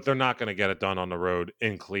 But they're not going to get it done on the road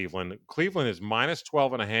in Cleveland. Cleveland is minus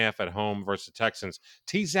 12.5 at home versus the Texans.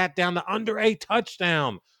 Tease that down to under a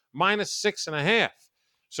touchdown, minus 6.5.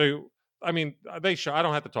 So, I mean, I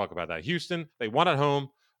don't have to talk about that. Houston, they won at home.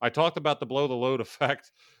 I talked about the blow the load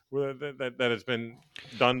effect that has been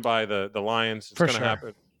done by the Lions. It's going to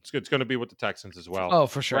happen. It's going to be with the Texans as well. Oh,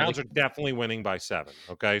 for sure. Browns are definitely winning by 7.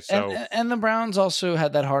 Okay, so and the Browns also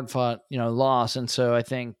had that hard fought, loss, and so I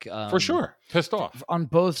think for sure pissed off on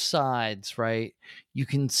both sides. Right, you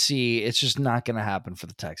can see it's just not going to happen for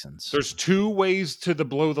the Texans. There's 2 ways to the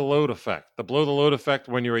blow the load effect. The blow the load effect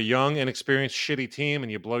when you're a young, inexperienced, shitty team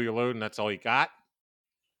and you blow your load and that's all you got,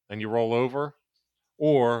 and you roll over.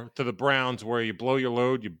 Or to the Browns where you blow your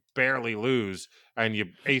load, you barely lose, and you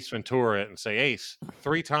Ace Ventura it and say, Ace,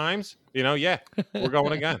 3 times? Yeah, we're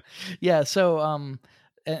going again. Yeah, so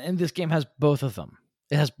and this game has both of them.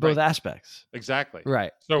 It has both aspects. Exactly.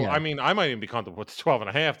 Right. So, yeah. I mean, I might even be comfortable with the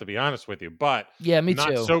 12.5, to be honest with you, but yeah, me not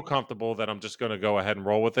too. so comfortable that I'm just going to go ahead and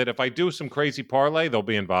roll with it. If I do some crazy parlay, they'll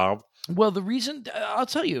be involved. Well, the reason, I'll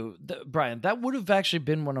tell you, Brian, that would have actually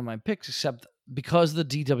been one of my picks, except because of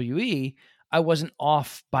the DWE, I wasn't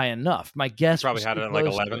off by enough. My guess probably had it at like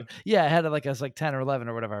 11. Yeah, I had it as 10 or 11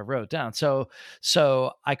 or whatever I wrote down. So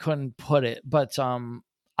I couldn't put it, but I'm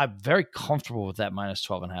very comfortable with that minus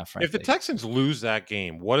 12.5. Frankly. If the Texans lose that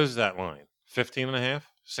game, what is that line? 15.5,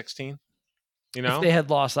 16? If they had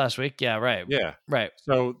lost last week, yeah, right. Yeah, right.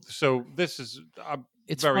 So this is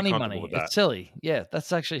it's very funny money. With that. It's silly. Yeah,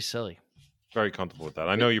 that's actually silly. Very comfortable with that.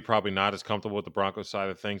 I know you're probably not as comfortable with the Broncos side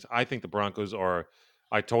of things. I think the Broncos are.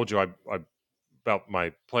 I told you I about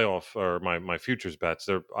my playoff or my futures bets.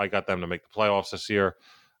 I got them to make the playoffs this year.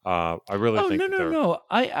 I really think. No.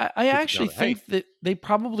 I actually think that they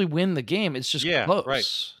probably win the game. It's just close. Right.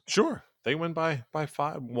 Sure, they win by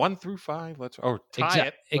 5, 1 through 5. Let's tie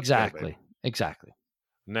it. Exactly.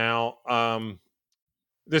 Now,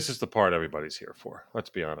 this is the part everybody's here for. Let's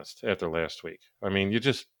be honest. After last week, I mean, you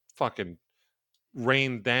just fucking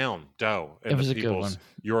rained down dough in the people's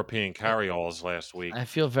European carryalls last week. I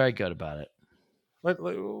feel very good about it.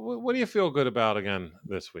 What do you feel good about again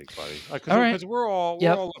this week, buddy? Because we're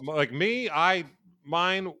all like me.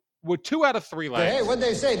 Mine were 2 out of 3 last. Hey, what'd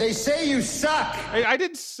they say? They say you suck. Hey, I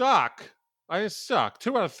didn't suck. I just suck.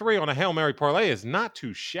 2 out of 3 on a Hail Mary parlay is not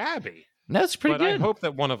too shabby. That's pretty good. I hope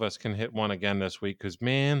that one of us can hit one again this week because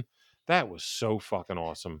man, that was so fucking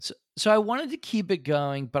awesome. So I wanted to keep it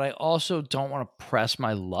going, but I also don't want to press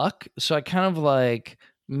my luck. So I kind of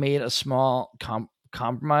made a small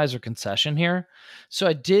compromise or concession here. So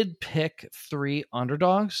I did pick 3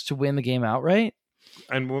 underdogs to win the game outright.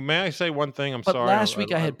 And may I say one thing? But sorry. Last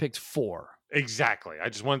week I had picked 4. Exactly. I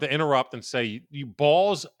just wanted to interrupt and say you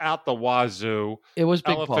balls out the wazoo. It was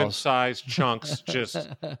big elephant-sized chunks just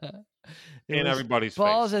in everybody's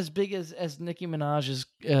balls face. As big as Nicki Minaj's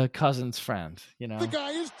cousin's friend. The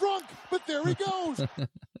guy is drunk, but there he goes.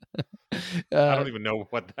 I don't even know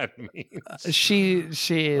what that means. She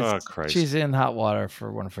is. Oh, Christ. She's in hot water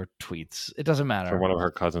for one of her tweets. It doesn't matter. For one of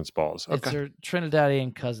her cousin's balls. Okay. It's her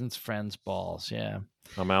Trinidadian cousin's friend's balls. Yeah.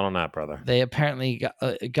 I'm out on that, brother. They apparently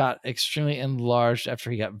got extremely enlarged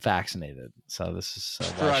after he got vaccinated. So this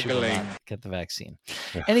is why she will not get the vaccine.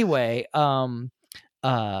 Yeah. Anyway, so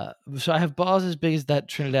I have balls as big as that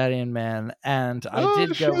Trinidadian man, and I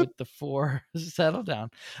did go with the 4. Settle down.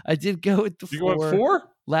 I did go with the 4. You went 4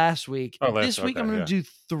 last week. This week I'm going to do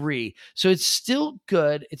 3. So it's still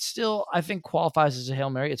good. It still, I think, qualifies as a Hail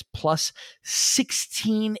Mary. It's plus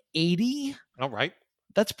 1680. All right.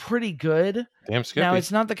 That's pretty good. Damn Skippy. Now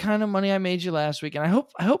it's not the kind of money I made you last week, and I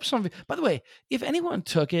hope some of you. By the way, if anyone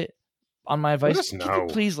took it on my advice, can you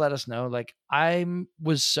please let us know. I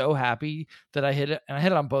was so happy that I hit it, and I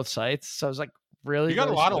hit it on both sites. So I was really. You got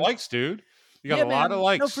a lot of likes, dude. You got a lot of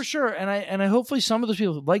likes. No, for sure. And I hopefully some of those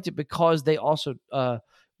people liked it because they also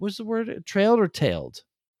what's the word? Trailed or tailed?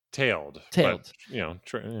 Tailed. Tailed.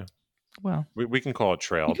 But, Well, we can call it you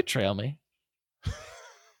trailed. could trail me.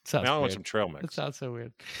 Sounds Now I want weird. some trail That mix. sounds so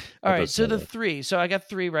weird. All right, so the 3. So I got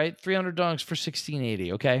 3 right. 300 dongs for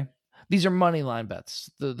 1680. Okay, these are money line bets.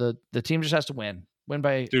 The team just has to win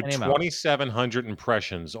by Dude, any amount. 2,700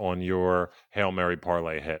 impressions on your Hail Mary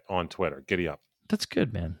parlay hit on Twitter. Giddy up. That's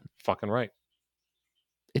good, man. Fucking right.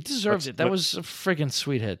 It deserved it. That was a freaking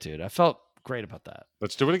sweet hit, dude. I felt great about that.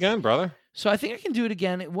 Let's do it again, brother. So I think I can do it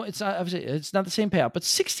again. It's not obviously it's not the same payout, but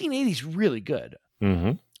 1680 is really good.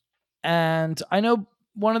 Mm-hmm. And I know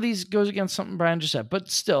one of these goes against something Brian just said, but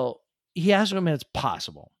still, he has to admit it's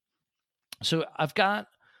possible. So I've got,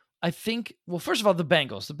 I think, well, first of all, the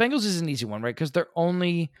Bengals. The Bengals is an easy one, right? Because they're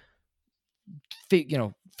only,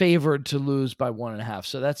 favored to lose by 1.5.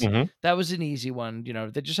 So that was an easy one.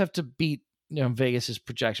 They just have to beat, Vegas's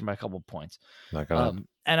projection by a couple of points.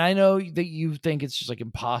 And I know that you think it's just like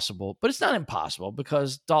impossible, but it's not impossible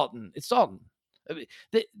because it's Dalton. I mean,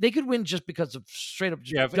 they could win just because of straight up.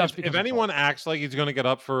 If anyone acts like he's going to get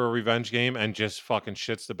up for a revenge game and just fucking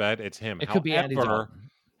shits the bed, it's him. It could be Andy Dalton.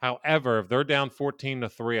 However, if they're down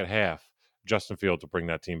 14-3 at half, Justin Fields will bring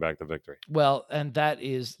that team back to victory. Well, and that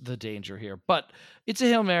is the danger here. But it's a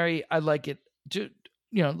Hail Mary. I like it.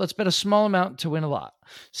 Let's bet a small amount to win a lot.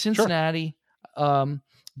 Cincinnati. Sure.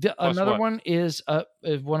 Another one is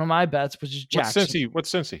one of my bets, which is Jackson. What's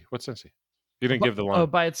Cincy? You didn't give the line. Oh,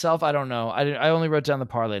 by itself, I don't know. I only wrote down the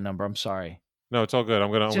parlay number. I'm sorry. No, it's all good.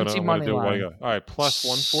 I'm gonna do it while you go. All right, plus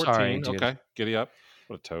 114. Sorry, okay, giddy up.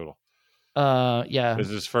 What a total. Yeah. This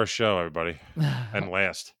is his first show, everybody, and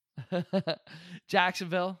last.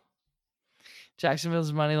 Jacksonville's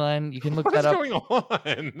money line. You can look that up. What's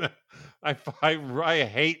going on? I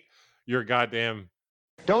hate your goddamn.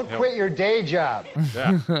 Don't quit your day job.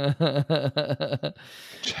 Yeah.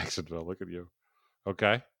 Jacksonville, look at you.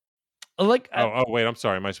 Okay. Wait, I'm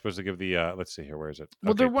sorry. Am I supposed to give the let's see here, where is it?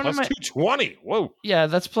 Well, they're one plus of my 220. Whoa. Yeah,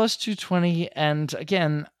 that's plus 220. And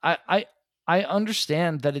again, I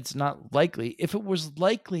understand that it's not likely. If it was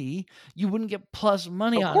likely, you wouldn't get plus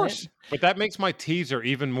money on it. But that makes my teaser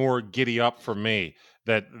even more giddy up for me.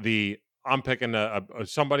 That I'm picking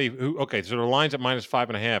somebody who so their line's at minus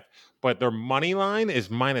 5.5, but their money line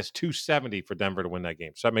is minus 270 for Denver to win that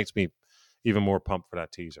game. So that makes me even more pumped for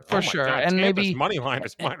that teaser. For sure. God, and Tampa's maybe money line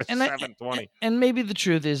is minus 720. And maybe the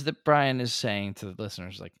truth is that Brian is saying to the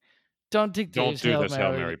listeners, like, don't do this Hail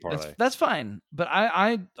Mary parlay. That's fine. But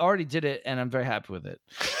I already did it and I'm very happy with it.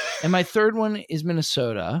 And my third one is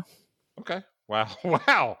Minnesota. Okay.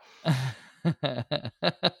 Wow.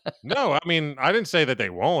 No, I mean, I didn't say that they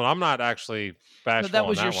won't. I'm not actually bashful. That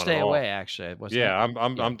was on your that one stay at all. away, actually.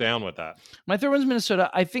 I'm down with that. My third one's Minnesota.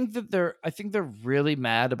 I think they're really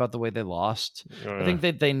mad about the way they lost. I think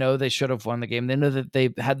that they know they should have won the game. They know that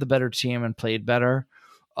they had the better team and played better.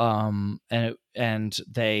 And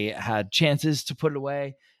they had chances to put it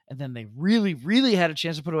away. And then they really, really had a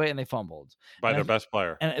chance to put it away, and they fumbled by their best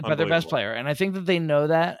player. And I think that they know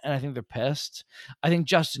that, and I think they're pissed. I think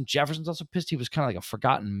Justin Jefferson's also pissed. He was kind of like a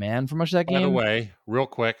forgotten man for much of that game. By the way, real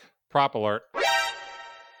quick, prop alert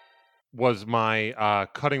was my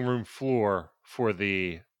cutting room floor for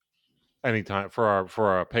the for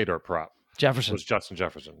our pay dirt prop. Jefferson was Justin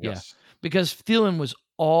Jefferson. Yes, because Thielen was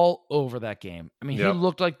all over that game. I mean, he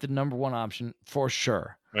looked like the number one option for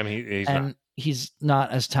sure, and he's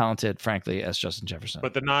not as talented, frankly, as Justin Jefferson.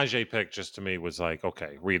 But the Najee pick, just to me, was like,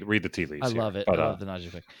 okay, read the tea leaves. I love it. I love the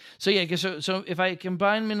Najee pick. So yeah, so if I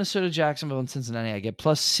combine Minnesota, Jacksonville, and Cincinnati, I get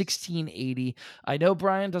plus 1680. I know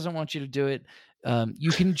Brian doesn't want you to do it.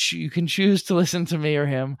 You can choose to listen to me or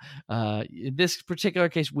him. In this particular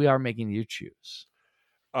case, we are making you choose.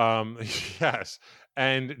 Yes,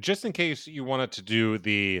 and just in case you wanted to do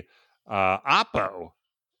the Oppo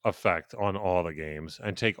effect on all the games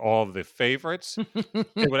and take all of the favorites,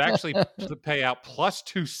 it would actually pay out plus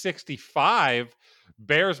 265.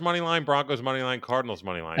 Bears money line, Broncos money line, Cardinals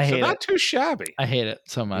money line. So not too shabby. I hate it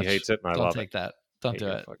so much. He hates it, and I love it. Don't take that. Don't do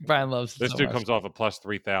it. Brian loves it. This dude comes off a plus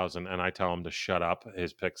 3,000, and I tell him to shut up.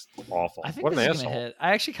 His pick's awful. I think what an this is asshole! Gonna hit.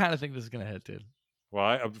 I actually kind of think this is gonna hit, dude.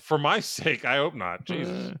 Well, for my sake, I hope not.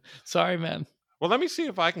 Jesus. Sorry, man. Well, let me see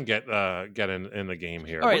if I can get in the game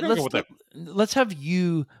here. All right, let's have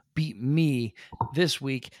you beat me this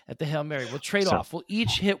week at the Hail Mary. We'll trade off. We'll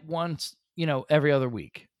each hit once, every other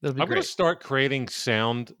week. That'll be I'm great. going to start creating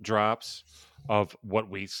sound drops of what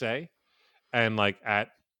we say, and like at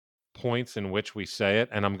points in which we say it,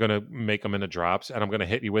 and I'm going to make them into drops, and I'm going to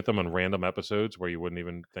hit you with them on random episodes where you wouldn't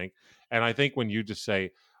even think. And I think when you just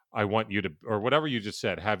say, I want you to, or whatever you just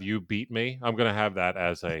said, have you beat me? I'm going to have that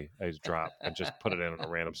as a drop and just put it in a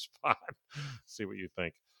random spot. See what you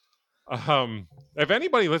think. If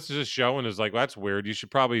anybody listens to this show and is like, "That's weird," you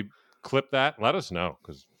should probably clip that. Let us know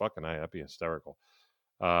because fucking that'd be hysterical.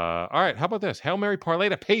 All right, how about this Hail Mary parlay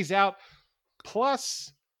that pays out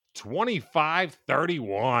plus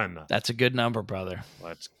 25-31. That's a good number, brother.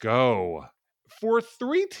 Let's go for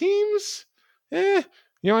 3 teams. I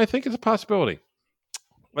think it's a possibility.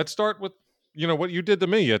 Let's start with what you did to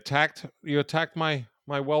me. You attacked my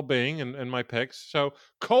well-being and my picks. So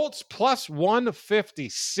Colts plus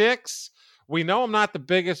 156. We know I'm not the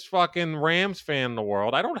biggest fucking Rams fan in the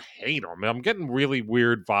world. I don't hate them. I'm getting really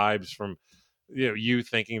weird vibes from you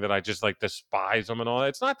thinking that I just like despise them and all that.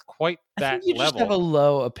 It's not quite that I think you level. just have a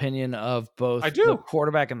low opinion of both the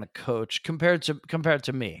quarterback and the coach compared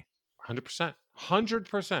to me. 100%.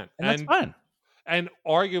 100%. And that's fine. And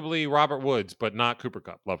arguably Robert Woods, but not Cooper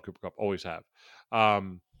Kupp. Love Cooper Kupp. Always have.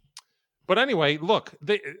 But anyway, look,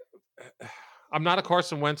 I'm not a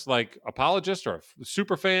Carson Wentz apologist or a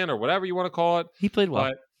super fan or whatever you want to call it. He played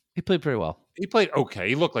well. He played pretty well. He played okay.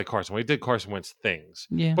 He looked like Carson Wentz. He did Carson Wentz things.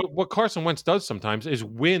 Yeah. But what Carson Wentz does sometimes is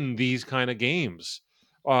win these kind of games,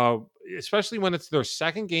 especially when it's their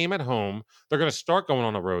second game at home. They're going to start going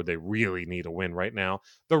on the road. They really need a win right now.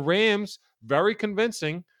 The Rams, very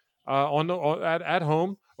convincing at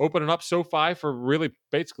home, opening up SoFi for really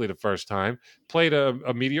basically the first time. Played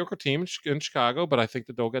a mediocre team in Chicago, but I think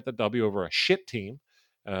that they'll get the W over a shit team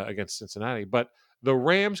against Cincinnati. But the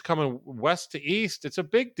Rams coming west to east, it's a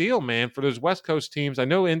big deal, man, for those West Coast teams. I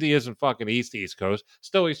know Indy isn't fucking East Coast,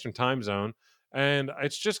 still Eastern time zone, and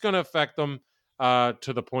it's just going to affect them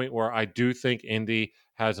to the point where I do think Indy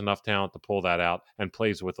has enough talent to pull that out and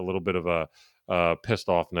plays with a little bit of a pissed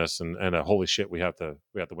offness and a holy shit, we have to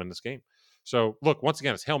win this game. So look, once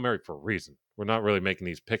again, it's Hail Mary for a reason. We're not really making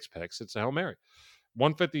these picks. It's a Hail Mary.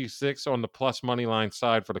 156 on the plus money line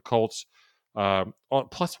side for the Colts,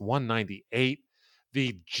 plus 198.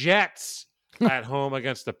 The Jets at home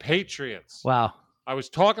against the Patriots. Wow. I was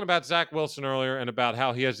talking about Zach Wilson earlier and about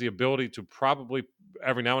how he has the ability to probably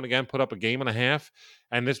every now and again put up a game and a half,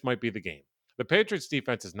 and this might be the game. The Patriots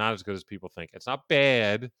defense is not as good as people think. It's not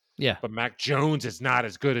bad, but Mac Jones is not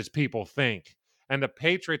as good as people think. And the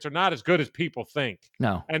Patriots are not as good as people think.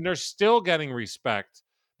 No. And they're still getting respect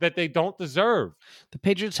that they don't deserve. The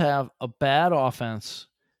Patriots have a bad offense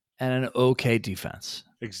and an okay defense.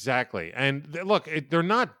 Exactly. And look, they're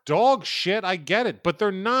not dog shit. I get it. But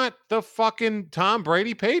they're not the fucking Tom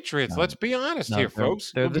Brady Patriots. Let's be honest here,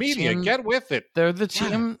 folks. They're the media, team, get with it. They're the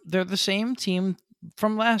team. They're the same team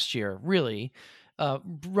from last year, really,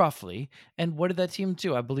 roughly. And what did that team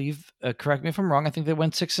do? I believe, correct me if I'm wrong, I think they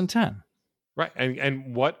went 6-10. Right.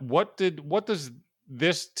 And what does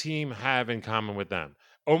this team have in common with them?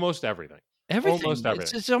 Almost everything. Almost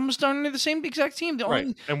everything. It's almost darn near the same exact team. The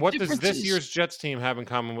only and what does this year's Jets team have in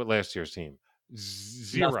common with last year's team?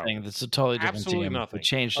 Zero. Nothing. That's a totally different Absolutely team. nothing. They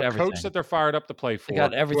changed a everything. Coach that they're fired up to play for. They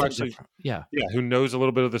got everything. Who knows a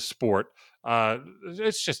little bit of the sport.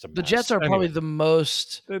 It's just a mess. The Jets are probably the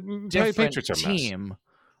most different Patriots are team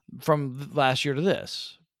from last year to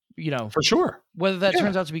this. For sure. Whether that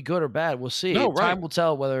turns out to be good or bad, we'll see. No, right. Time will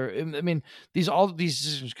tell whether. I mean, all of these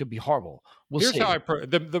decisions could be horrible. Here's see. how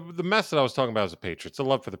the mess that I was talking about is the Patriots. The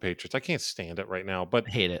love for the Patriots. I can't stand it right now. But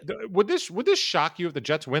I hate it. Would this shock you if the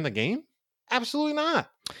Jets win the game? Absolutely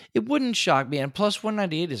not. It wouldn't shock me. And plus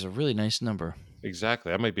 198 is a really nice number.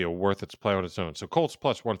 Exactly. That might be worth its play on its own. So Colts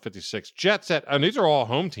plus 156. Jets and these are all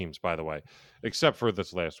home teams, by the way, except for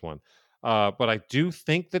this last one. But I do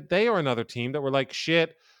think that they are another team that were like,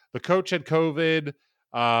 shit, the coach had COVID.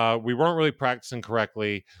 We weren't really practicing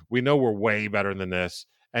correctly. We know we're way better than this.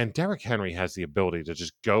 And Derrick Henry has the ability to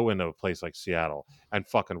just go into a place like Seattle and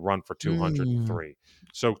fucking run for 203.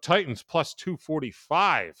 So Titans plus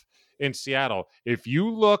 245 in Seattle. If you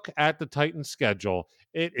look at the Titans schedule,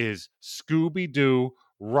 it is Scooby-Doo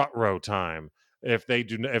Ruh-roh time if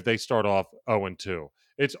they start off 0-2.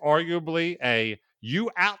 It's arguably you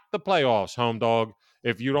out the playoffs, home dog,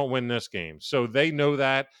 if you don't win this game. So they know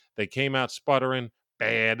that. They came out sputtering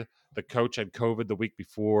bad. The coach had COVID the week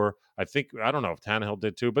before. I don't know if Tannehill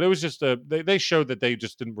did too, but it was just they showed that they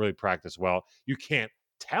just didn't really practice well. You can't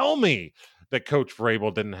tell me that Coach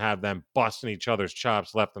Vrabel didn't have them busting each other's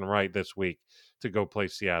chops left and right this week to go play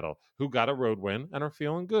Seattle, who got a road win and are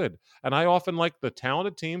feeling good. And I often like the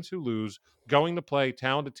talented teams who lose going to play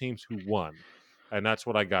talented teams who won. And that's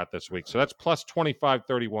what I got this week. So that's plus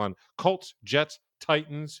 25-31. Colts, Jets,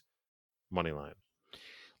 Titans, money line.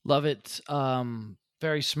 Love it.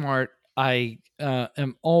 Very smart. I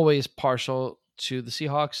am always partial to the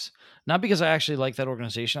Seahawks, not because I actually like that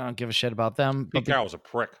organization. I don't give a shit about them. Pete Carroll's a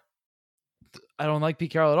prick. I don't like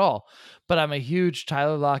Pete Carroll at all, but I'm a huge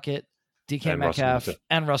Tyler Lockett, DK And Russell Metcalf Wilson.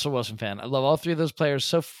 and Russell Wilson fan. I love all three of those players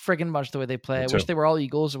so friggin' much the way they play. Me I wish too. they were all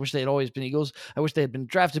Eagles. I wish they had always been Eagles. I wish they had been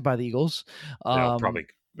drafted by the Eagles. Probably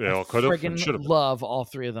could have and should have. Love all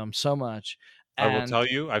three of them so much. I will tell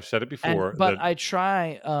you, I've said it before. But I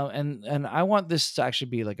try, and I want this to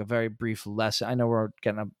actually be like a very brief lesson. I know we're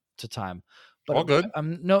getting up to time, but all good.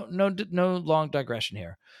 I'm no long digression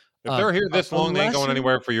here. If they're here this long, they ain't going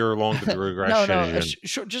anywhere for your long digression. No,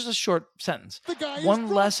 just a short sentence. The guy is One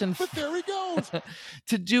drunk, lesson, but there he goes.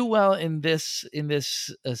 to do well in this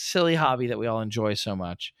silly hobby that we all enjoy so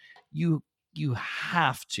much. You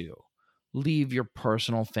have to leave your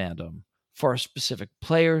personal fandom for specific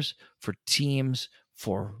players, for teams,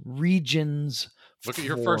 for regions. Look at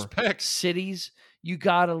your first pick. Cities. You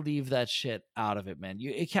got to leave that shit out of it, man.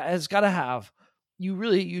 It's got to have.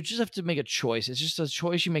 You just have to make a choice. It's just a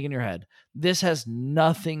choice you make in your head. This has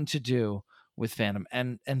nothing to do with fandom.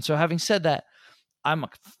 And so having said that, I'm a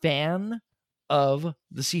fan of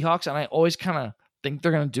the Seahawks, and I always kind of think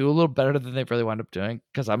they're going to do a little better than they really wind up doing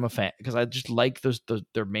because I'm a fan, because I just like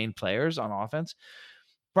their main players on offense.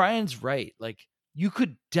 Brian's right. Like, you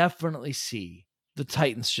could definitely see the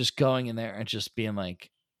Titans just going in there and just being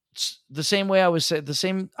like, the same way I was saying, the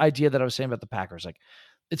same idea that I was saying about the Packers. Like,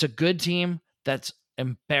 it's a good team that's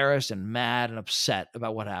embarrassed and mad and upset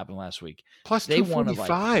about what happened last week. Plus they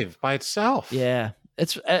 245 by itself. Yeah,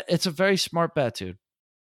 it's a very smart bet, dude.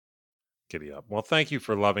 Giddy up. Well, thank you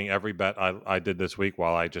for loving every bet I did this week,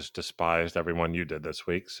 while I just despised everyone you did this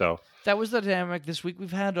week. So that was the dynamic this week.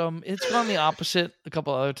 We've had it's gone the opposite a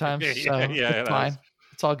couple other times. So it's fine.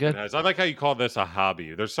 It's all good. I like how you call this a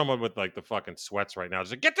hobby. There's someone with like the fucking sweats right now.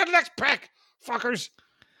 Just like, get to the next pick, fuckers.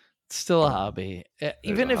 It's still a hobby.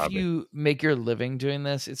 Even if you make your living doing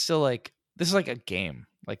this, it's still like, this is like a game.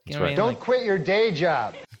 Like, you know what I mean? Don't quit your day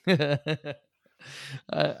job.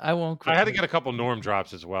 I won't quit. I had to get a couple Norm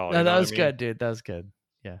drops as well. No, that was good, dude. That was good.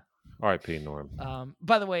 Yeah. R.I.P. Norm.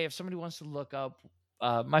 By the way, if somebody wants to look up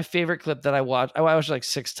my favorite clip that I watched like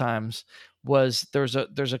 6 times, was there's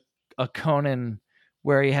a Conan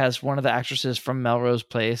where he has one of the actresses from Melrose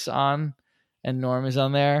Place on, and Norm is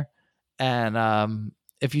on there. And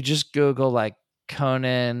if you just Google like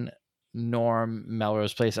Conan, Norm,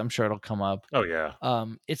 Melrose Place, I'm sure it'll come up. Oh yeah.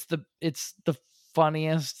 It's the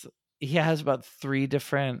funniest. He has about 3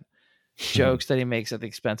 different jokes that he makes at the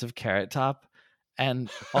expense of Carrot Top, and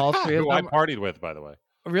all 3 of them. I partied with, by the way.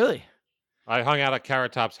 Really? I hung out at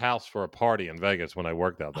Carrot Top's house for a party in Vegas when I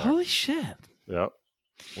worked out there. Holy shit! Yep.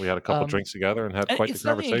 We had a couple drinks together and had quite the conversation. It's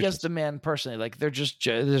nothing against the man personally. Like, they're just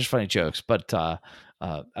funny jokes, but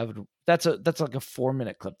that's like a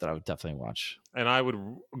 4-minute clip that I would definitely watch. And I would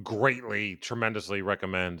greatly, tremendously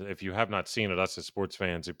recommend, if you have not seen it, us as sports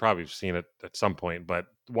fans, you probably have seen it at some point, but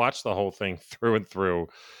watch the whole thing through and through.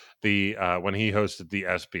 The when he hosted the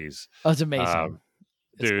ESPYs. Oh, it's amazing,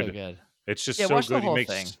 dude. So good. It's just so good. The whole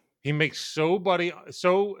thing. He makes so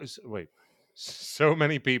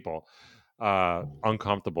many people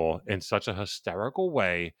uncomfortable in such a hysterical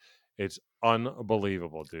way. It's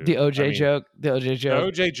unbelievable, dude. The OJ joke. The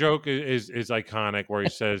OJ joke is iconic, where he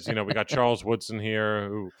says, we got Charles Woodson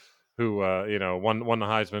here who won the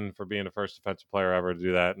Heisman for being the first defensive player ever to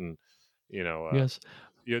do that, and yes.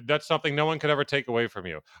 That's something no one could ever take away from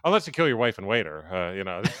you, unless you kill your wife and waiter,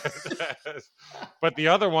 But the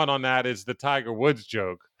other one on that is the Tiger Woods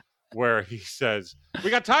joke, where he says,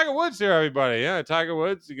 "We got Tiger Woods here, everybody." Yeah, Tiger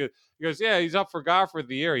Woods. He goes, "Yeah, he's up for Golfer of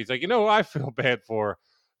the Year." He's like, who I feel bad for?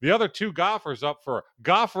 The other 2 golfers up for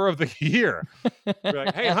Golfer of the Year. Be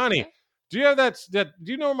like, "Hey, honey, do you have that?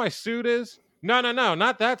 Do you know where my suit is?" No,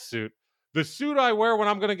 not that suit. The suit I wear when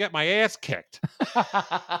I'm going to get my ass kicked.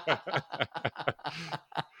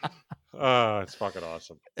 It's fucking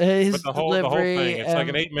awesome. His but the whole thing, it's like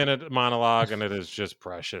an 8-minute monologue, and it is just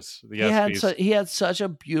precious. He had such a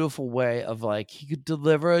beautiful way of, like, he could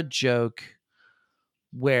deliver a joke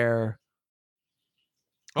where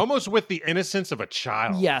almost with the innocence of a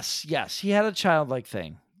child. Yes. He had a childlike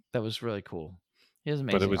thing that was really cool. He was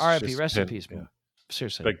amazing. R.I.P. Rest in peace, man. Yeah.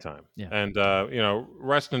 Seriously, big time. Yeah. And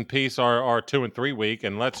rest in peace our 2 and 3 week,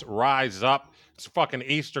 and let's rise up. It's fucking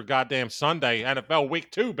Easter goddamn Sunday, NFL week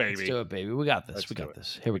 2, baby. Let's do it, baby. We got this.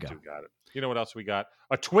 Here we go. Got it. You know what else we got?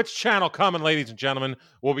 A Twitch channel coming, ladies and gentlemen.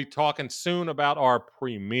 We'll be talking soon about our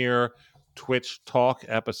premiere Twitch talk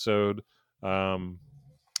episode.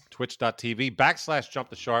 Twitch.tv/Jump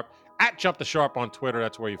the Sharp, @Jump the Sharp on Twitter.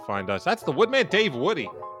 That's where you find us. That's the Woodman Dave Woody.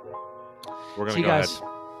 We're gonna go ahead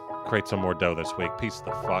and create some more dough this week. Peace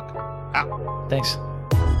the fuck out. Thanks.